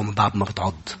بتتركه من بعد ما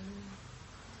بتعض.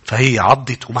 فهي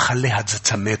عضت وما خليها تزيد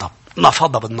سميتها،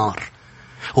 نفضة بالنار.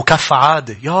 وكف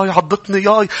عادي، ياي عضتني،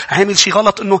 ياي عمل شي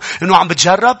غلط، انه عم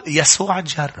بتجرب. يسوع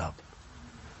تجرب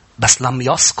بس لم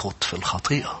يسقط في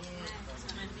الخطيئة.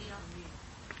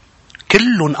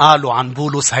 كلهم قالوا عن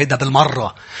بولس هيدا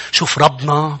بالمرة، شوف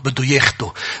ربنا بده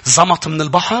ياخده. زمط من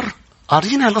البحر،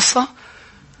 قارينا القصة.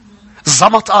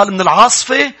 زمط قال من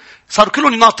العاصفة، صار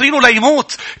كلهم ناطرينه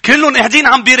ليموت. كلهم قاعدين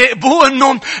عم بيراقبوه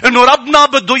انه ربنا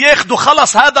بده ياخده.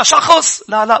 خلص هذا شخص.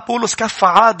 لا بولس كف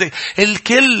عادي.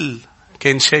 الكل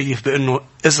كان شايف بانه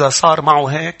اذا صار معه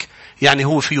هيك يعني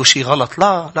هو فيه شيء غلط.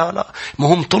 لا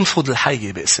مهم تنفض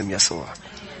الحية باسم يسوع.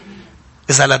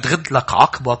 اذا لا تغد لك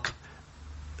عقبك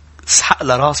اسحق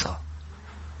لراسها.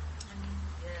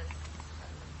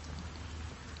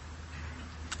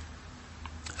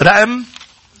 رقم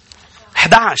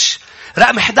 11.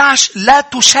 لا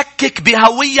تشكك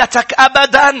بهويتك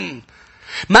أبدا.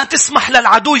 ما تسمح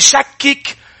للعدو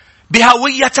يشكك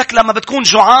بهويتك لما بتكون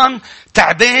جوعان،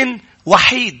 تعبان،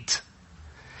 وحيد.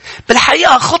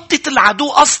 بالحقيقة خطة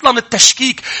العدو أصلا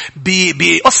التشكيك.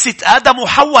 بقصة آدم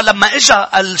وحواء لما إجا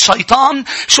الشيطان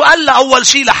شو قال له أول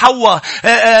شيء لحواء؟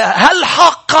 هل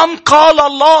حقا قال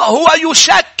الله؟ هو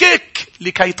يشكك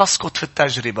لكي تسقط في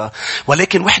التجربة.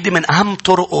 ولكن واحدة من أهم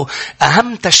طرقه،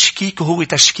 أهم تشكيكه هو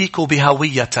تشكيكه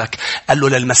بهويتك. قال له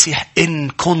للمسيح إن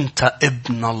كنت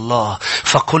ابن الله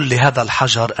فقل لهذا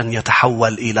الحجر أن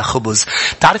يتحول إلى خبز.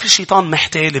 تعرف الشيطان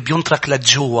محتال، بينطرك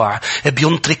لتجوع،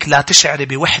 بينطرك لا تشعر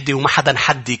بوحدة وما حدا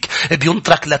حدك،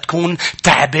 بينطرك لتكون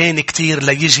تعبان كتير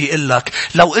ليجي يقلك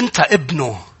لو أنت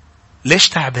ابنه ليش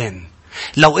تعبان؟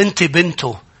 لو أنت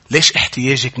بنته ليش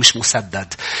احتياجك مش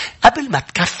مسدد؟ قبل ما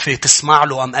تكفي تسمع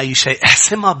له أم أي شيء،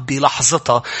 احسمها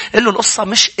بلحظتها. قل له القصة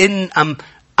مش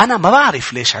أنا ما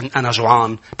بعرف ليش أنا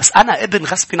جوعان، بس أنا ابن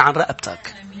غصب عن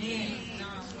رقبتك.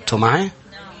 أنتوا معي؟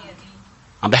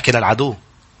 عم بحكي للعدو.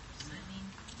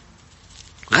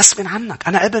 غصب عنك،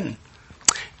 أنا ابن.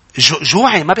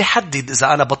 جوعي ما بيحدد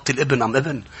إذا أنا بطل ابن أم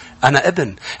ابن. أنا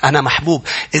ابن، أنا محبوب.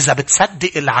 إذا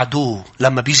بتصدق العدو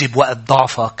لما بيجي بوقت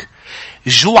ضعفك،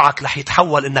 جوعك رح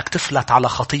يتحول إنك تفلت على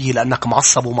خطية لأنك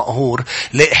معصب ومقهور.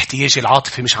 ليه احتياجي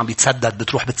العاطفي مش عم بيتسدد؟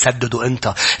 بتروح بتسدده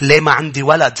أنت. ليه ما عندي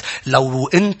ولد؟ لو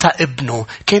أنت ابنه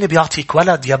كان بيعطيك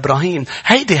ولد يا إبراهيم.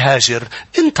 هيدي هاجر،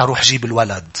 أنت روح جيب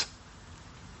الولد.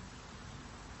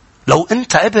 لو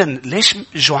أنت ابن ليش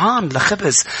جوعان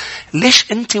لخبز؟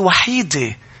 ليش أنت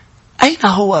وحيدة؟ أين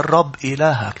هو الرب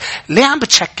إلهك؟ ليه عم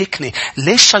بتشككني؟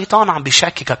 ليش الشيطان عم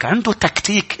بيشككك؟ عنده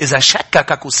تكتيك. إذا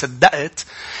شككك وصدقت،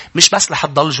 مش بس رح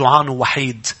تضل جوعان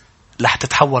ووحيد، رح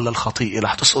تتحول للخطيئة،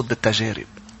 رح تسقط بالتجارب،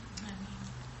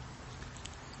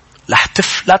 رح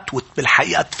تفلت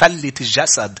وبالحقيقة تفلت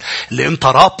الجسد اللي انت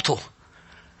رابطه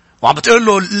وعم بتقول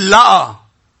له لا.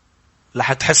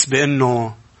 رح تحس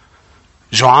بأنه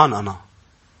جوعان، أنا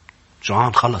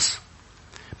جوعان خلص.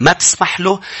 ما تسمح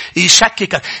له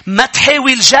يشككك. ما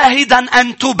تحاول جاهدا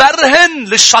أن تبرهن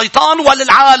للشيطان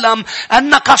وللعالم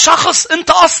أنك شخص. أنت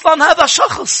أصلا هذا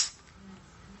الشخص.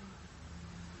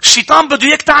 الشيطان بده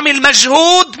اياك تعمل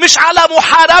مجهود مش على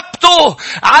محاربته،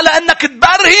 على أنك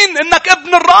تبرهن أنك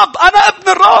ابن الرب. أنا ابن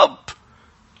الرب.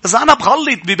 إذا أنا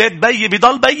بغلط ببيت بيي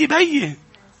بيضل بيي.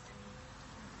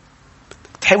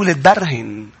 تحاول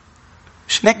تبرهن.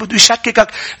 هيك بده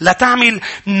يشككك لا تعمل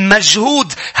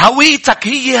مجهود. هويتك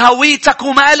هي هويتك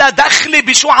وما لها دخل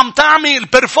بشو عم تعمل.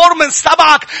 performance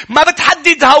تبعك ما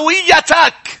بتحدد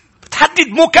هويتك، بتحدد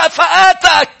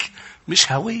مكافآتك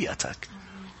مش هويتك.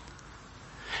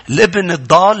 الابن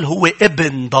الضال هو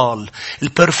ابن ضال.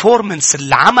 البرفورمنس،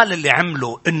 العمل اللي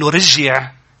عمله انه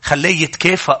رجع خليه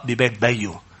يتكافئ ببيت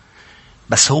بيه،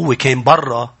 بس هو كان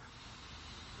برا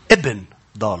ابن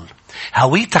ضال.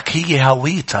 هويتك هي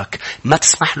هويتك، ما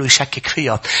تسمح له يشكك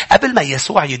فيها. قبل ما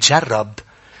يسوع يتجرب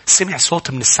سمع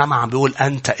صوت من السماء عم بيقول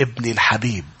أنت ابني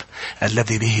الحبيب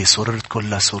الذي به سررت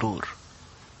كل سرور.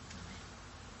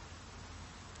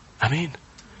 أمين.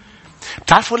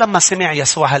 بتعرفوا لما سمع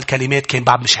يسوع هالكلمات كان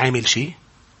بعد مش عامل شيء؟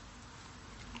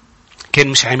 كان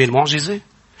مش عامل معجزة،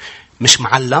 مش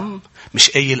معلم، مش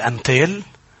قايل أمثال،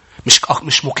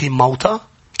 مش مقيم موتى.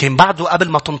 كان بعده قبل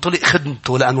ما تنطلق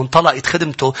خدمته، لأنه انطلقت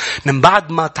خدمته من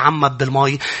بعد ما تعمد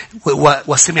بالماء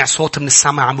وسمع صوت من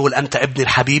السماء عم بيقول أنت ابني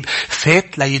الحبيب،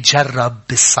 فات ليتجرب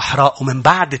بالصحراء، ومن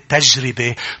بعد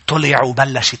التجربة طلع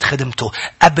وبلشت خدمته.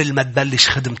 قبل ما تبلش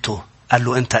خدمته قال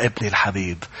له أنت ابني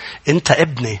الحبيب، أنت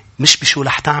ابني، مش بشو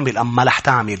رح تعمل أم ما رح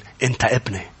تعمل، أنت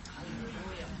ابني.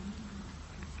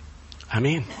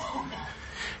 أمين.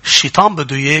 الشيطان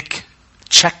بده إياك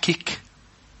تشكك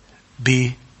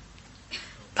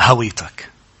بهويتك.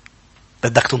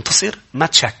 بدك تنتصر، ما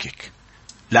تشكك،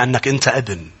 لأنك أنت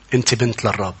ابن، أنت بنت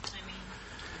للرب.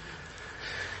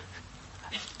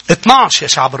 12 يا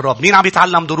شعب الرب، مين عم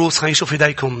يتعلم دروس؟ خلينا نشوف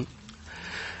ايديكم.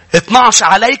 12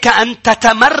 عليك أن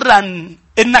تتمرن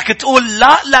إنك تقول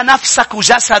لا لنفسك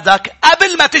وجسدك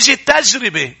قبل ما تجي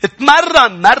التجربة.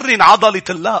 مرن عضلة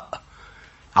اللا،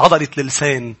 عضلة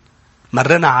اللسان،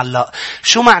 مرنا على لا.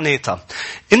 شو معناتها؟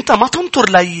 انت ما تنطر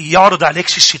لي يعرض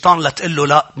عليك الشيطان لتقول له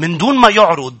لا. من دون ما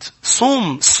يعرض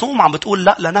صوم عم بتقول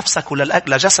لا لنفسك ولا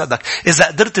لجسدك. إذا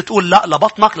قدرت تقول لا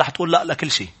لبطنك رح تقول لا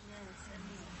لكل شيء.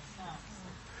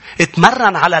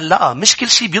 اتمرن على اللا. مش كل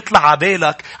شيء بيطلع على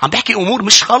بالك. عم بحكي أمور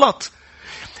مش غلط.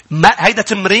 هيدا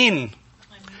تمرين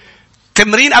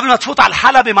قبل ما تفوت على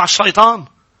الحلبة مع الشيطان.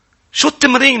 شو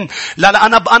التمرين؟ لا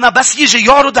أنا بس يجي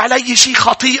يعرض علي شيء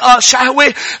خطيئة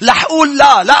شهوة رح أقول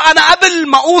لا. أنا قبل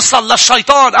ما أوصل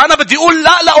للشيطان أنا بدي أقول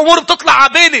لا لأمور بتطلع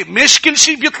على بالي. مش كل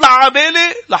شيء بيطلع على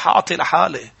بالي رح أعطي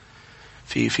لحالي.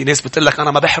 في ناس بتقول لك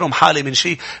أنا ما بحرم حالي من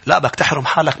شيء. لا، بدك تحرم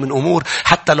حالك من أمور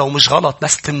حتى لو مش غلط،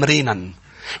 بس تمرينا.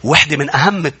 واحدة من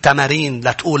أهم التمارين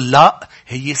لتقول لا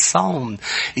هي الصوم.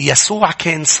 يسوع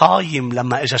كان صايم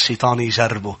لما اجى الشيطان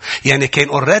يجربه. يعني كان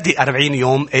already 40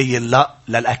 يوم قايل لا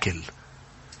للأكل.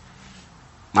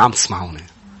 ما عم تسمعوني؟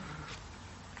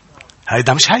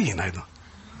 هيدا مش هين هيدا.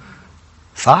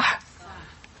 صح؟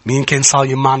 مين كان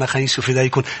صايم معنا؟ خلينا نشوف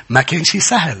ايديكم. ما كان شيء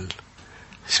سهل.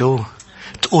 شو؟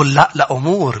 تقول لا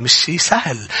لأمور مش شيء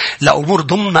سهل. لأمور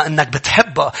ضمن أنك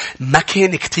بتحبها ما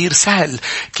كان كتير سهل.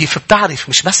 كيف بتعرف؟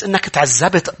 مش بس أنك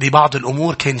تعذبت ببعض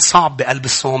الأمور كان صعب بقلب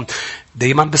الصوم.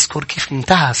 دايما بذكر كيف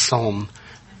انتهى الصوم.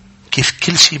 كيف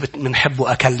كل شيء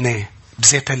بنحبه أكلناه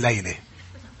بزيت الليلة.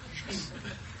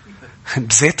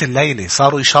 بزيت الليلة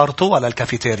صاروا يشارطوا على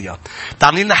الكافيتيريا.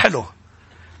 تعملين لنا حلو.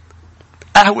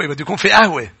 قهوة، بده يكون في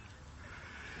قهوة.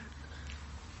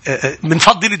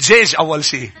 منفضل دجاج أول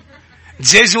شيء.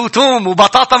 دجاج وتوم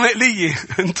وبطاطا مقلية.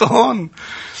 انت هون.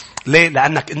 ليه؟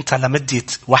 لأنك انت لمدة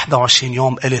 21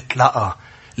 يوم قلت لا.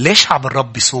 ليه شعب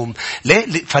الرب بيصوم؟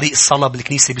 ليه فريق الصلاة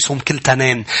بالكنيسة بيصوم كل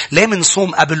تنين؟ ليه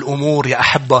منصوم قبل أمور يا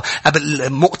أحبة؟ قبل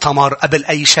مؤتمر، قبل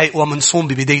أي شيء، ومنصوم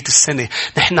ببداية السنة.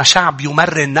 نحن شعب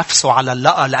يمرن نفسه على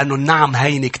اللقاء، لأنه النعم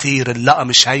هينة كتير، اللقاء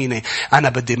مش هينة. أنا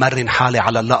بدي مرن حالي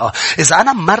على اللقاء. إذا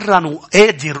أنا مرن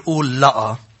وقادر أقول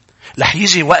لقاء، رح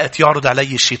يجي وقت يعرض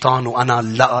علي الشيطان وأنا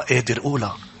لا قادر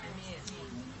أقولها.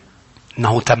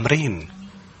 إنه تمرين.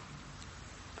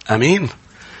 أمين.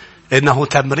 إنه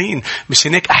تمرين. مش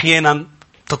هناك أحيانا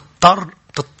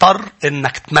تضطر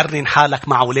إنك تمرن حالك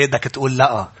مع أولادك تقول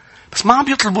لا. بس ما عم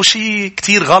بيطلبوا شيء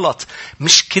كتير غلط.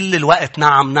 مش كل الوقت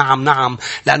نعم نعم نعم.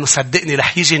 لأنه صدقني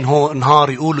رح يجي نهار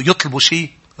يقولوا يطلبوا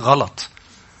شيء غلط.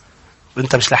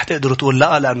 وإنت مش رح تقدر تقول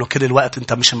لا، لأنه كل الوقت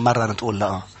أنت مش مرن تقول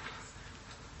لا.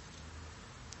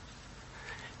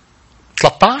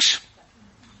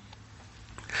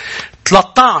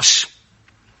 13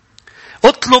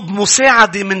 اطلب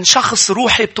مساعدة من شخص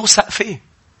روحي بتوثق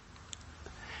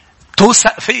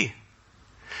فيه.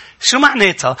 شو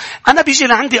معناتها؟ أنا بيجي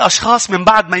لعندي أشخاص من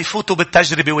بعد ما يفوتوا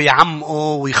بالتجربة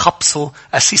ويعمقوا ويخبصوا،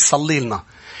 أسيس صلي لنا.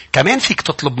 كمان فيك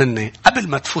تطلب مني قبل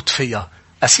ما تفوت فيها،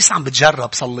 أسيس عم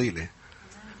بتجرب صلي لي.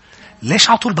 ليش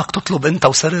على طول بدك تطلب أنت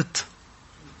وصرت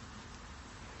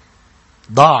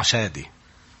ضاع شادي؟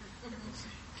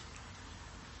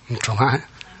 انتوا معي؟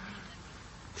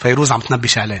 فيروز عم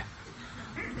تنبش عليه.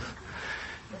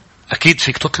 أكيد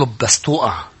فيك تطلب بس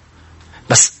توقع.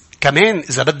 بس كمان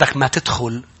إذا بدك ما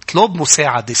تدخل طلب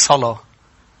مساعدة صلاة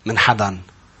من حدا.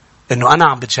 إنه أنا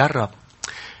عم بتجرب.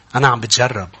 أنا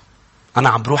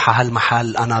عم بروح على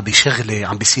هالمحل. أنا بشغلي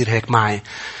عم بيصير هيك معي.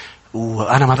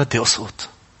 وأنا ما بدي أسقط.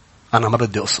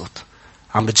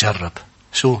 عم بتجرب.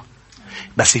 شو؟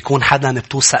 بس يكون حدا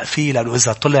بتوثق فيه، لأنه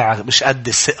إذا طلع مش قد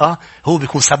الثقة هو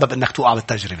بيكون سبب إنك توقع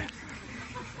بالتجربة.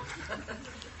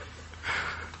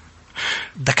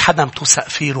 بدك حدا بتوثق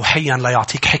فيه روحيا لا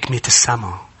يعطيك حكمة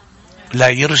السماء، لا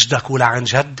يرشدك ولا عن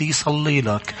جد يصلي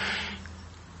لك.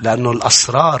 لأنه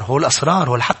الأسرار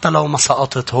هو حتى لو ما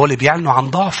سقطت هو اللي بيعلنوا عن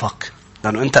ضعفك.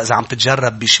 لأنه أنت إذا عم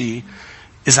تتجرب بشيء،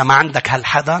 إذا ما عندك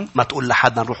هالحدا ما تقول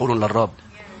لحدا نروح لهم للرب.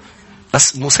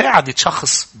 بس مساعدة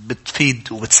شخص بتفيد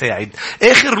وبتساعد.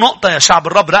 آخر نقطة يا شعب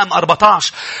الرب رقم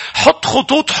 14. حط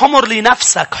خطوط حمر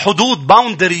لنفسك، حدود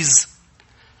boundaries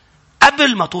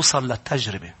قبل ما توصل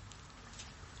للتجربة.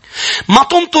 ما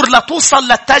تنطر لتوصل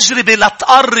للتجربة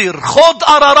لتقرر. خد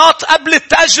قرارات قبل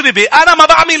التجربة. أنا ما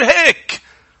بعمل هيك.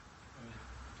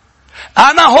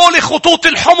 أنا هولي خطوط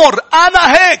الحمر.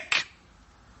 أنا هيك.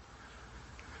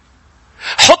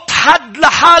 حط حد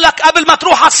لحالك قبل ما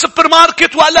تروح على السوبر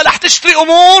ماركت وقال رح تشتري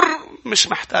أمور مش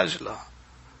محتاج لها.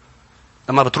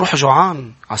 لما بتروح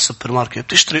جوعان على السوبر ماركت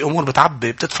بتشتري أمور،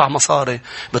 بتعبي، بتدفع مصاري،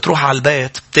 بتروح على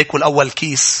البيت بتاكل أول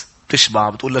كيس، بتشبع،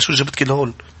 بتقول له شو جبت كل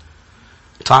هول؟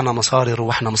 دفعنا مصاري،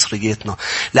 روحنا مصرياتنا.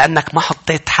 لأنك ما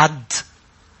حطيت حد،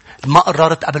 ما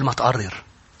قررت قبل ما تقرر.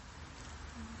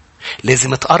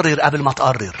 لازم تقرر قبل ما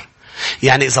تقرر.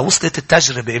 يعني إذا وصلت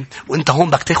التجربة وإنت هون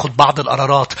بدك تاخد بعض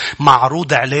القرارات،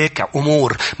 معروض عليك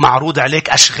أمور، معروض عليك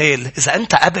أشغال، إذا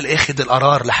أنت قبل أخذ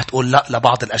القرار رح تقول لا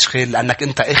لبعض الأشغال، لأنك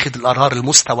أنت أخذ القرار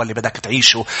المستوى اللي بدك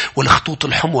تعيشه. والخطوط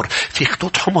الحمر، في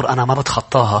خطوط حمر أنا ما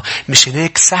بتخطاها. مش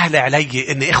هيك سهل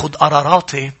علي إني أخذ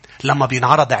قراراتي لما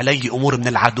بينعرض علي أمور من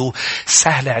العدو.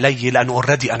 سهل علي لأنه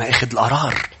أوريدي أنا أخذ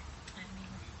القرار.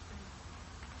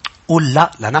 قول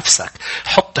لا لنفسك.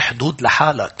 حط حدود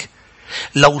لحالك.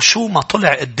 لو شو ما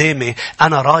طلع قدامي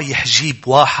أنا رايح جيب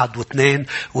 1 و2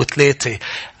 و3.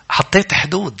 حطيت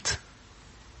حدود.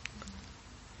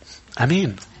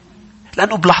 أمين.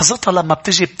 لأنه بلحظتها لما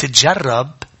بتجي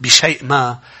بتتجرب بشيء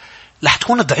ما رح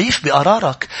تكون ضعيف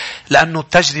بقرارك. لأنه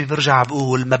التجربة برجع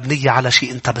بقول مبنية على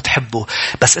شيء أنت بتحبه.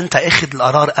 بس أنت أخذ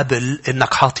القرار قبل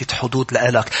أنك حاطط حدود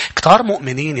لإلك. كتار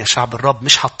مؤمنين يا شعب الرب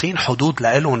مش حاطين حدود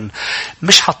لإلهم.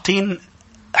 مش حاطين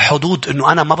حدود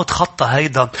أنه أنا ما بتخطى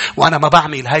هيدا وأنا ما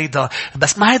بعمل هيدا.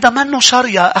 بس ما هيدا منه شر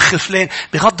يا أخي فلان.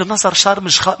 بغض النظر شر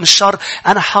مش شر.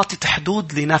 أنا حاطط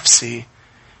حدود لنفسي.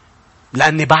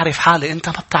 لأني بعرف حالي. أنت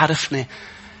ما بتعرفني.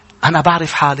 أنا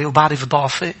بعرف حالي وبعرف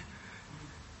ضعفي.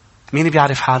 مين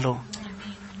بيعرف حاله؟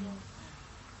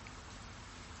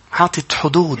 حاطط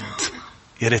حدود.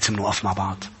 يا ريت نوقف مع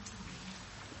بعض.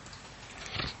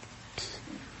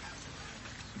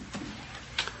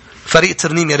 فريق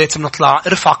ترنيم يا ريت نطلع.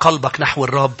 ارفع قلبك نحو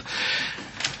الرب.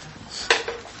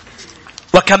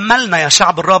 وكملنا يا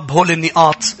شعب الرب هول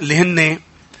النقاط اللي هن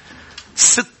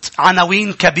 6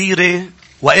 عناوين كبيرة.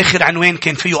 وآخر عنوان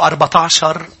كان فيه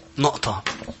 14 نقطة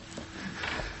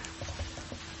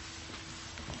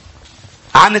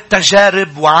عن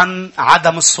التجارب وعن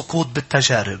عدم السقوط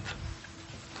بالتجارب.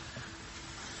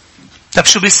 طب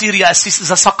شو بيصير يا أسيس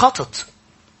إذا سقطت؟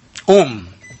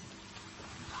 قوم.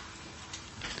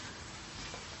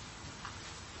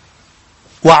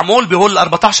 وعمول بيقول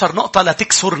 14 نقطة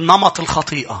لتكسر نمط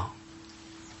الخطيئة.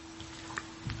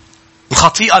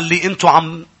 الخطيئة اللي انتوا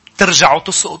عم ترجعوا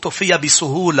تسقطوا فيها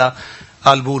بسهولة.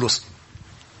 قال بولس.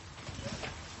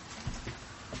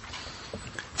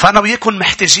 فأنا وياكم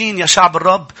محتاجين يا شعب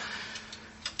الرب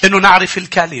إنه نعرف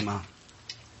الكلمة.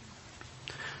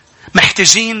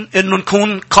 محتاجين إنه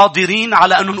نكون قادرين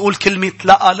على إنه نقول كلمة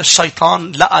لا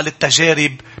للشيطان، لا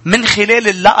للتجارب، من خلال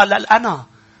اللا للأنا،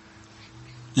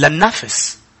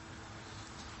 للنفس.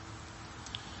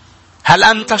 هل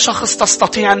أنت شخص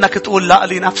تستطيع أنك تقول لا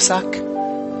لنفسك؟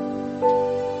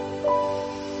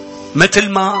 مثل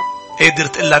ما قادر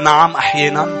تقول نعم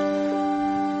أحيانا.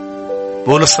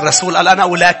 بولس الرسول قال أنا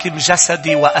ألاكم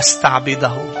جسدي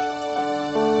وأستعبده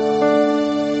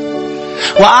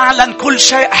وأعلن كل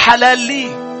شيء حلال لي.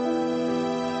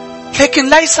 لكن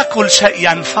ليس كل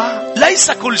شيء ينفع،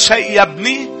 ليس كل شيء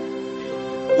يبني،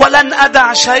 ولن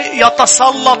أدع شيء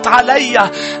يتسلط علي.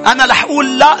 أنا رح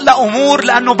أقول لا لأمور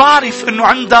لأنه بعرف أنه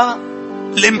عندها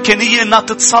الإمكانية أنها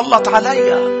تتسلط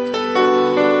علي،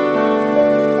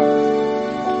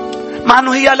 مع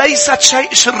أنه هي ليست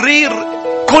شيء شرير.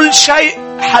 كل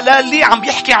شيء حلال لي. عم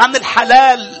بيحكي عن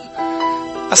الحلال.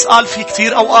 بس قال في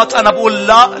كتير أوقات أنا بقول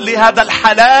لا لهذا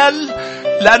الحلال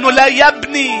لأنه لا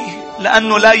يبني،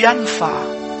 لأنه لا ينفع.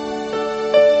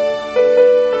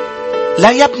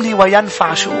 لا يبني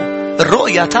وينفع. شو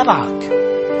الرؤية تبعك؟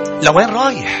 لوين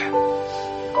رايح؟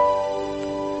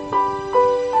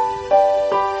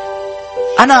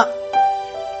 أنا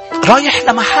رايح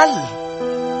لمحل،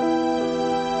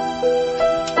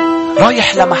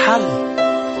 رايح لمحل.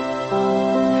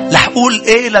 رح أقول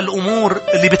إيه للأمور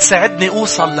اللي بتساعدني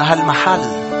أوصل لهالمحل،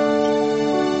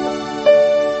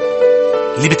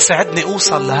 اللي بتساعدني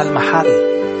أوصل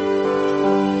لهالمحل.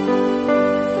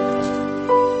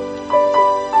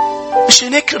 مش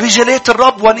هيك رجالات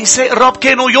الرب ونساء الرب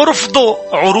كانوا يرفضوا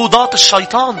عروضات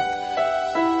الشيطان؟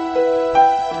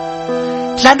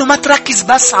 لأنه ما تركز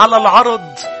بس على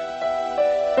العرض،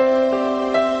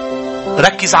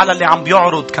 ركز على اللي عم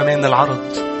بيعرض كمان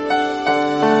العرض.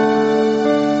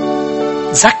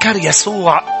 ذكر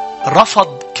يسوع رفض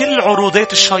كل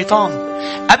عروضات الشيطان.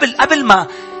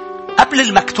 قبل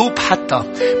المكتوب حتى.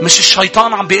 مش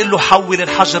الشيطان عم بيقول له حول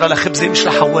الحجرة لخبزة، مش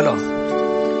لحولها.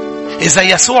 إذا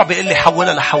يسوع بيقول لي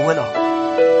حولها لحولها.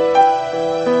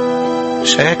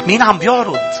 شايك مين عم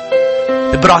بيعرض؟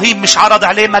 إبراهيم مش عرض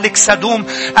عليه ملك سدوم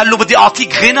قال له بدي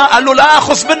أعطيك غنى؟ قال له لا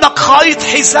أخذ منك خيط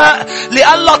حذاء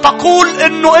لئلا تقول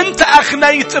إنه أنت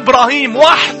أغنيت إبراهيم،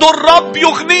 وحده الرب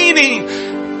يغنيني.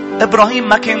 إبراهيم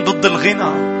ما كان ضد الغنى،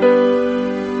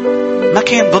 ما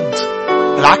كان ضد،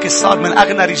 بالعكس صار من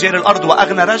أغنى رجال الأرض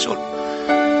وأغنى رجل.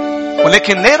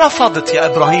 ولكن ليه رفضت يا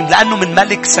إبراهيم؟ لأنه من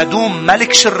ملك سدوم،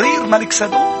 ملك شرير. ملك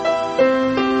سدوم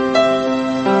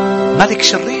ملك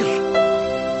شرير.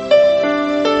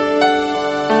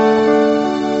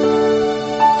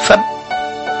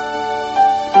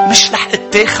 مش رح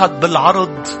اتاخد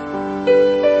بالعرض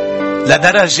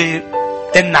لدرجة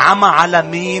انعمى على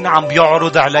مين عم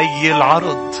بيعرض علي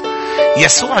العرض.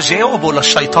 يسوع جاوبه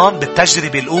للشيطان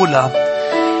بالتجربة الأولى،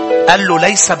 قال له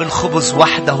ليس بالخبز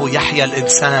وحده يحيا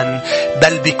الإنسان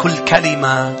بل بكل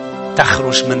كلمة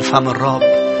تخرج من فم الرب.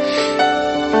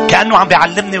 كأنه عم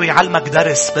بيعلمني ويعلمك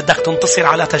درس. بدك تنتصر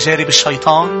على تجارب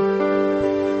الشيطان،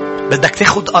 بدك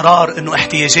تاخد قرار انه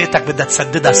احتياجاتك بدك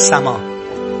تسددها السما.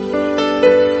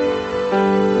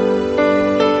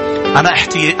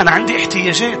 أنا عندي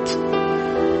احتياجات،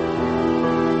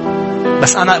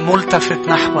 بس أنا ملتفت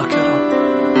نحوك يا رب.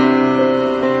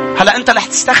 هلأ أنت رح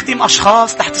تستخدم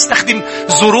أشخاص، رح تستخدم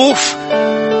ظروف،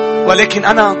 ولكن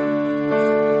أنا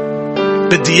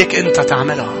بدي إياك أنت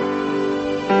تعملها.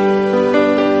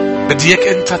 بدي إياك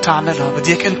أنت تعملها.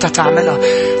 بدي إياك أنت تعملها.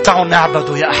 تعالوا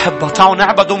نعبده يا أحبة. تعالوا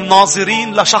نعبده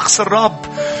مناظرين لشخص الرب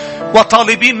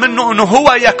وطالبين منه أنه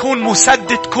هو يكون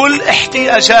مسدد كل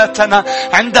احتياجاتنا.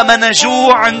 عندما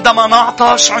نجوع، عندما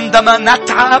نعطش، عندما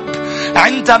نتعب،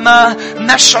 عندما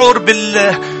نشعر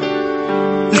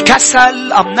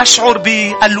بالكسل أم نشعر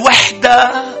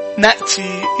بالوحدة،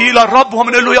 نأتي إلى الرب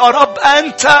ونقول له يا رب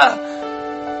أنت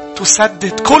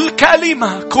تسدد كل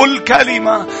كلمة، كل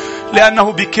كلمة،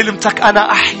 لأنه بكلمتك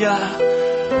أنا أحيا.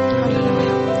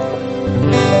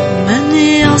 من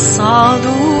يصعد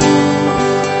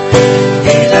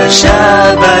إلى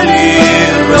جبل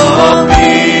الرب،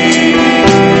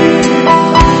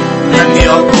 من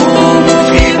يقوم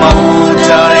في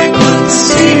موضع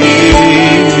قدسه،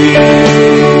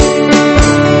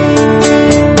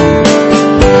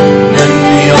 من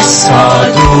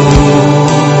يصعد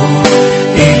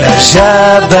إلى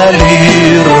جبل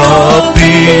الرب،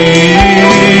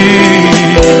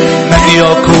 من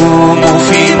يقوم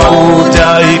في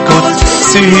موضع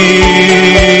قدسه،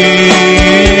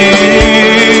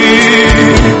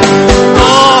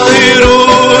 طاهر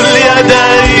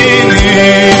اليدين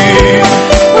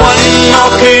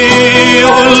والنقي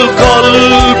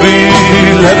القلب،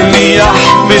 لم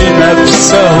يحمل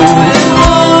نفسه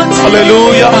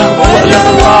هللويا ولا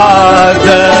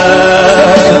وعدا.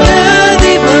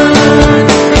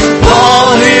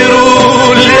 طاهر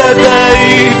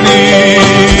اليدين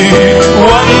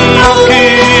والنقي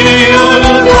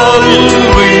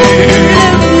القلب،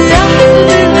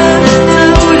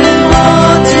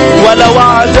 ولا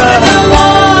وعدا.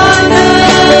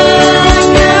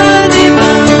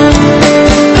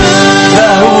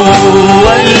 فهو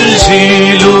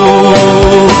الجيل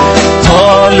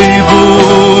طالب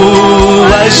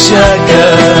وجهك،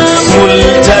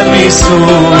 ملتمس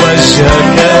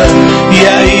وجهك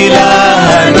يا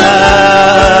إلهنا.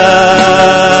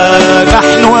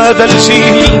 نحن هذا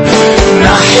الجيل،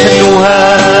 نحن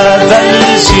هذا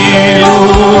الجيل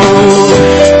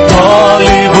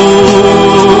طالب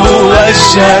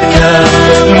وجهك،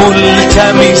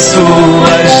 ملتمس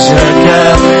وجهك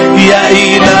يا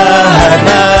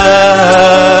إلهنا.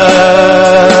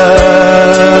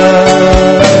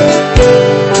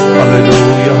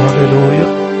 هللويا هللويا.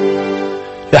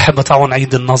 يا أحبة تعالوا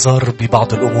نعيد النظر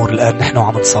ببعض الأمور الآن نحن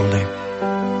عم نصلي.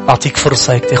 أعطيك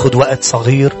فرصة هيك تاخد وقت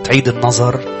صغير تعيد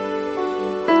النظر،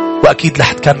 وأكيد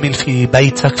رح تكمل في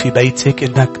بيتك في بيتك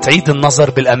إنك تعيد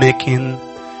النظر بالأماكن،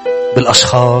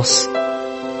 بالأشخاص،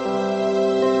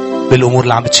 بالأمور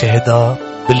اللي عم بتشاهدها،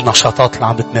 بالنشاطات اللي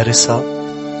عم بتمارسها،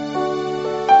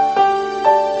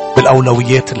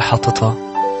 بالأولويات اللي حاطتها.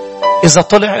 إذا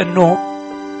طلع إنه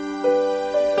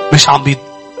مش عم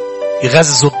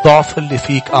يغذوا الضعف اللي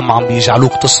فيك أم عم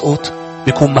بيجعلوك تسقط،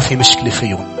 بيكون ما في مشكلة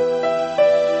فيهم.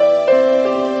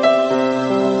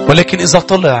 ولكن إذا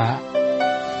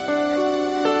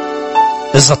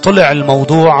طلع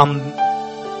الموضوع عم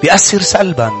بيأثر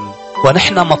سلبا،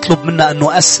 ونحن مطلوب منا أن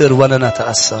نؤثر ولا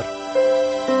نتأثر،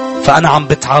 فأنا عم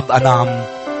بتعب، أنا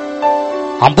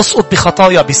عم بسقط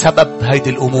بخطايا بسبب هيدي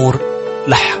الأمور.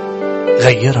 لح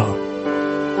غيرها،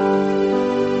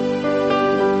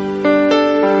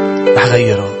 رح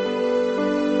غيرها.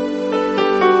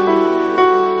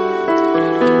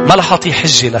 ما رح أعطي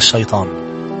حجة للشيطان،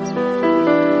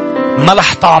 ما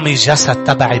رح طعمي جسد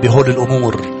تبعي بهول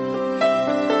الأمور.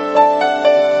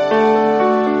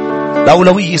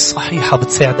 الأولوية الصحيحة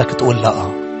بتساعدك تقول لا.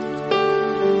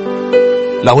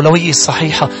 الأولوية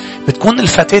الصحيحة بتكون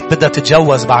الفتاة بدها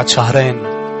تتجوز بعد شهرين،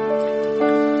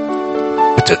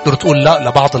 بتقدر تقول لا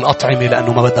لبعض الأطعمة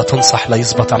لأنه ما بدها تنصح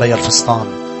ليزبط عليها الفستان.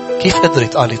 كيف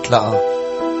قدرت قالت لا؟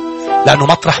 لأنه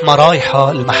مطرح ما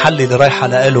رايحة المحل اللي رايحة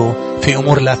لأله في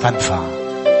أمور لا تنفع.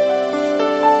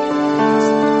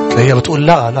 هي بتقول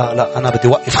لا لا لا، أنا بدي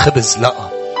وقف خبز. لا،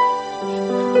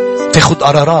 تاخد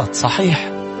قرارات صحيح.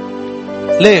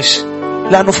 ليش؟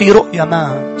 لأنه في رؤية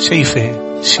ما شايفة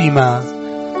شي ما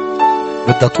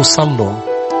بدها توصل له.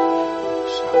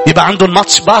 يبقى عندهم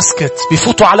ماتش باسكت،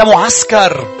 بيفوتوا على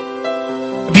معسكر،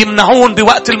 بيمنعون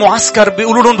بوقت المعسكر،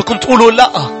 بيقولوا لهم بدكم تقولوا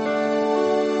لا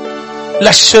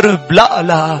للشرب، لا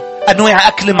لا أنواع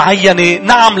أكل معينة،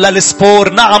 نعم للسبور،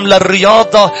 نعم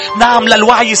للرياضة، نعم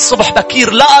للوعي الصبح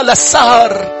بكير، لا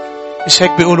للسهر. مش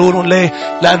هيك بيقولوا لهم؟ ليه؟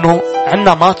 لأنه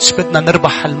عنا ماتش، بدنا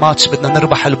نربح الماتش، بدنا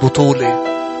نربح البطولة.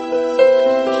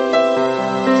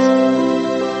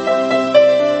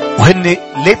 وهن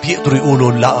ليه بيقدروا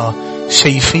يقولوا لا؟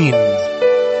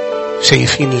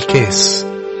 شايفين الكاس.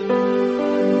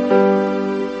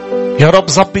 يا رب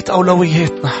زبط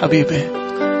أولوياتنا حبيبي،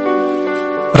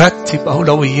 رتب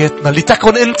أولوياتنا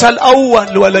لتكن أنت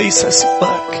الأول وليس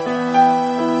سواك.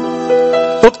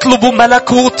 اطلبوا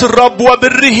ملكوت الرب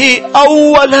وبره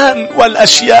أولا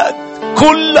والأشياء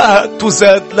كلها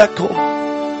تزاد لكم.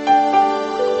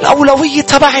 الأولوية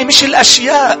تبعي مش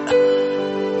الأشياء،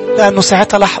 لأنه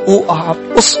ساعتها رح أوقع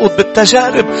أسقط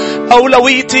بالتجارب.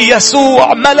 أولويتي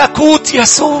يسوع، ملكوت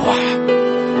يسوع.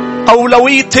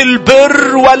 أولويتي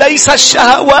البر وليس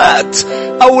الشهوات.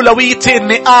 أولويتي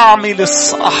أني أعمل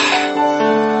الصح،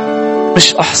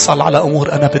 مش أحصل على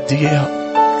أمور أنا بدي إياها.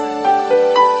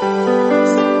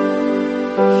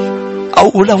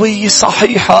 أولوية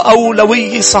صحيحة،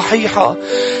 أولوية صحيحة.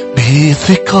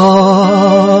 بثقة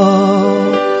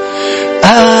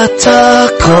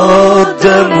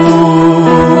أتقدم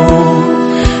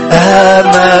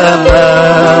أمام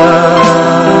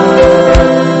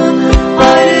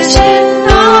عرش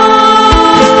النعمة،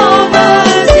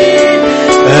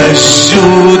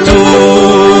 أسجد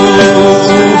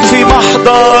في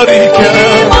محضرك،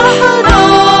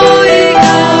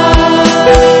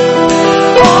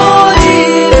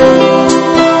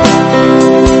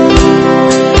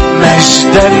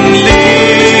 مجدا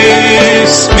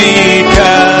لاسمك،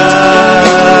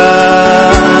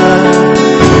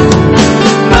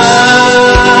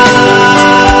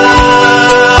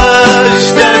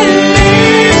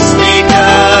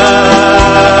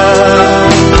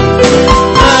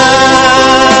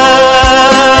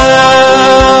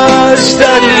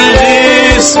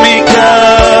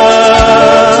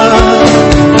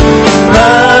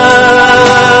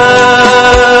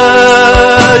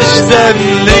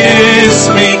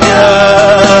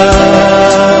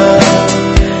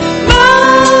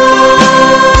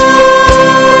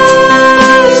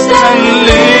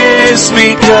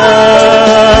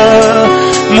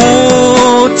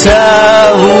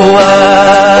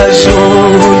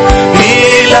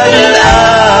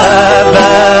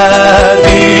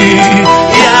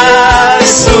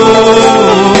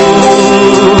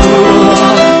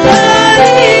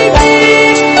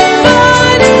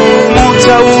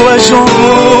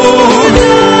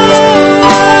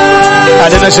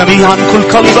 أعلن جميعا كل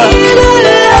قلبك،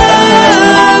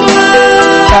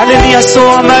 أعلن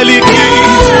يسوع ملكي،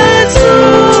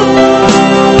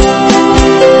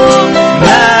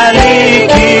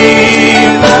 ملكي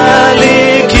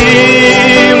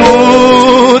ملكي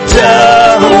متوج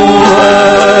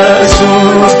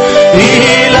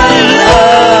إلى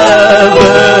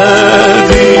الأبد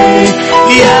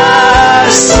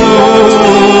يسوع،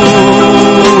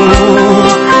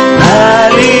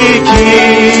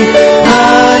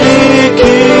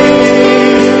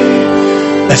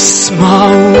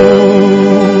 اسمعوا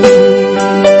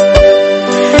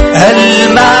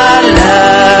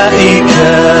الملائكة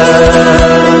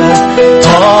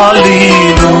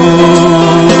طالعون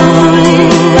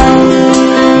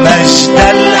مجد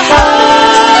الحمل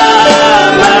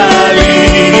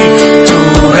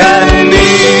ترنم.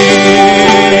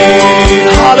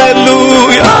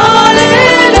 هللويا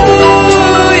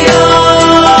هللويا،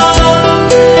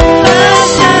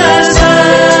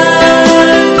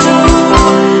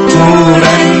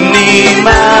 ترنم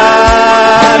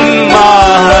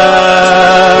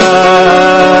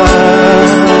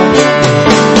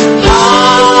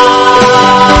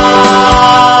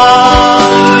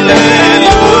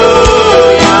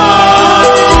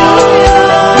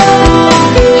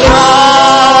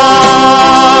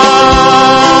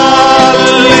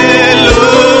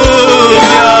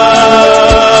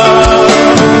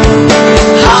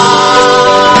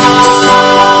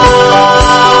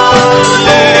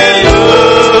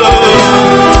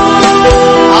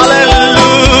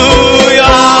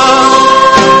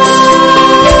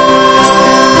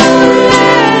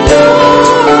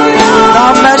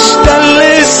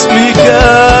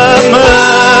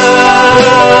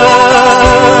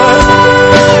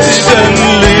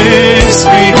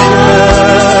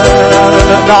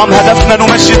نعم هدفنا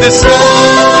نمجد اسمك.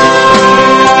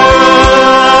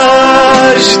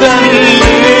 مجدا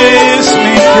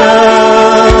لاسمك.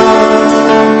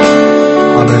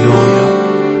 هللويا.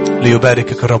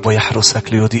 ليباركك الرب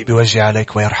ويحرسك، ليضيء بوجهه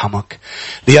عليك ويرحمك،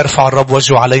 ليرفع الرب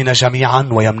وجهه علينا جميعا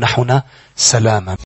ويمنحنا سلاما.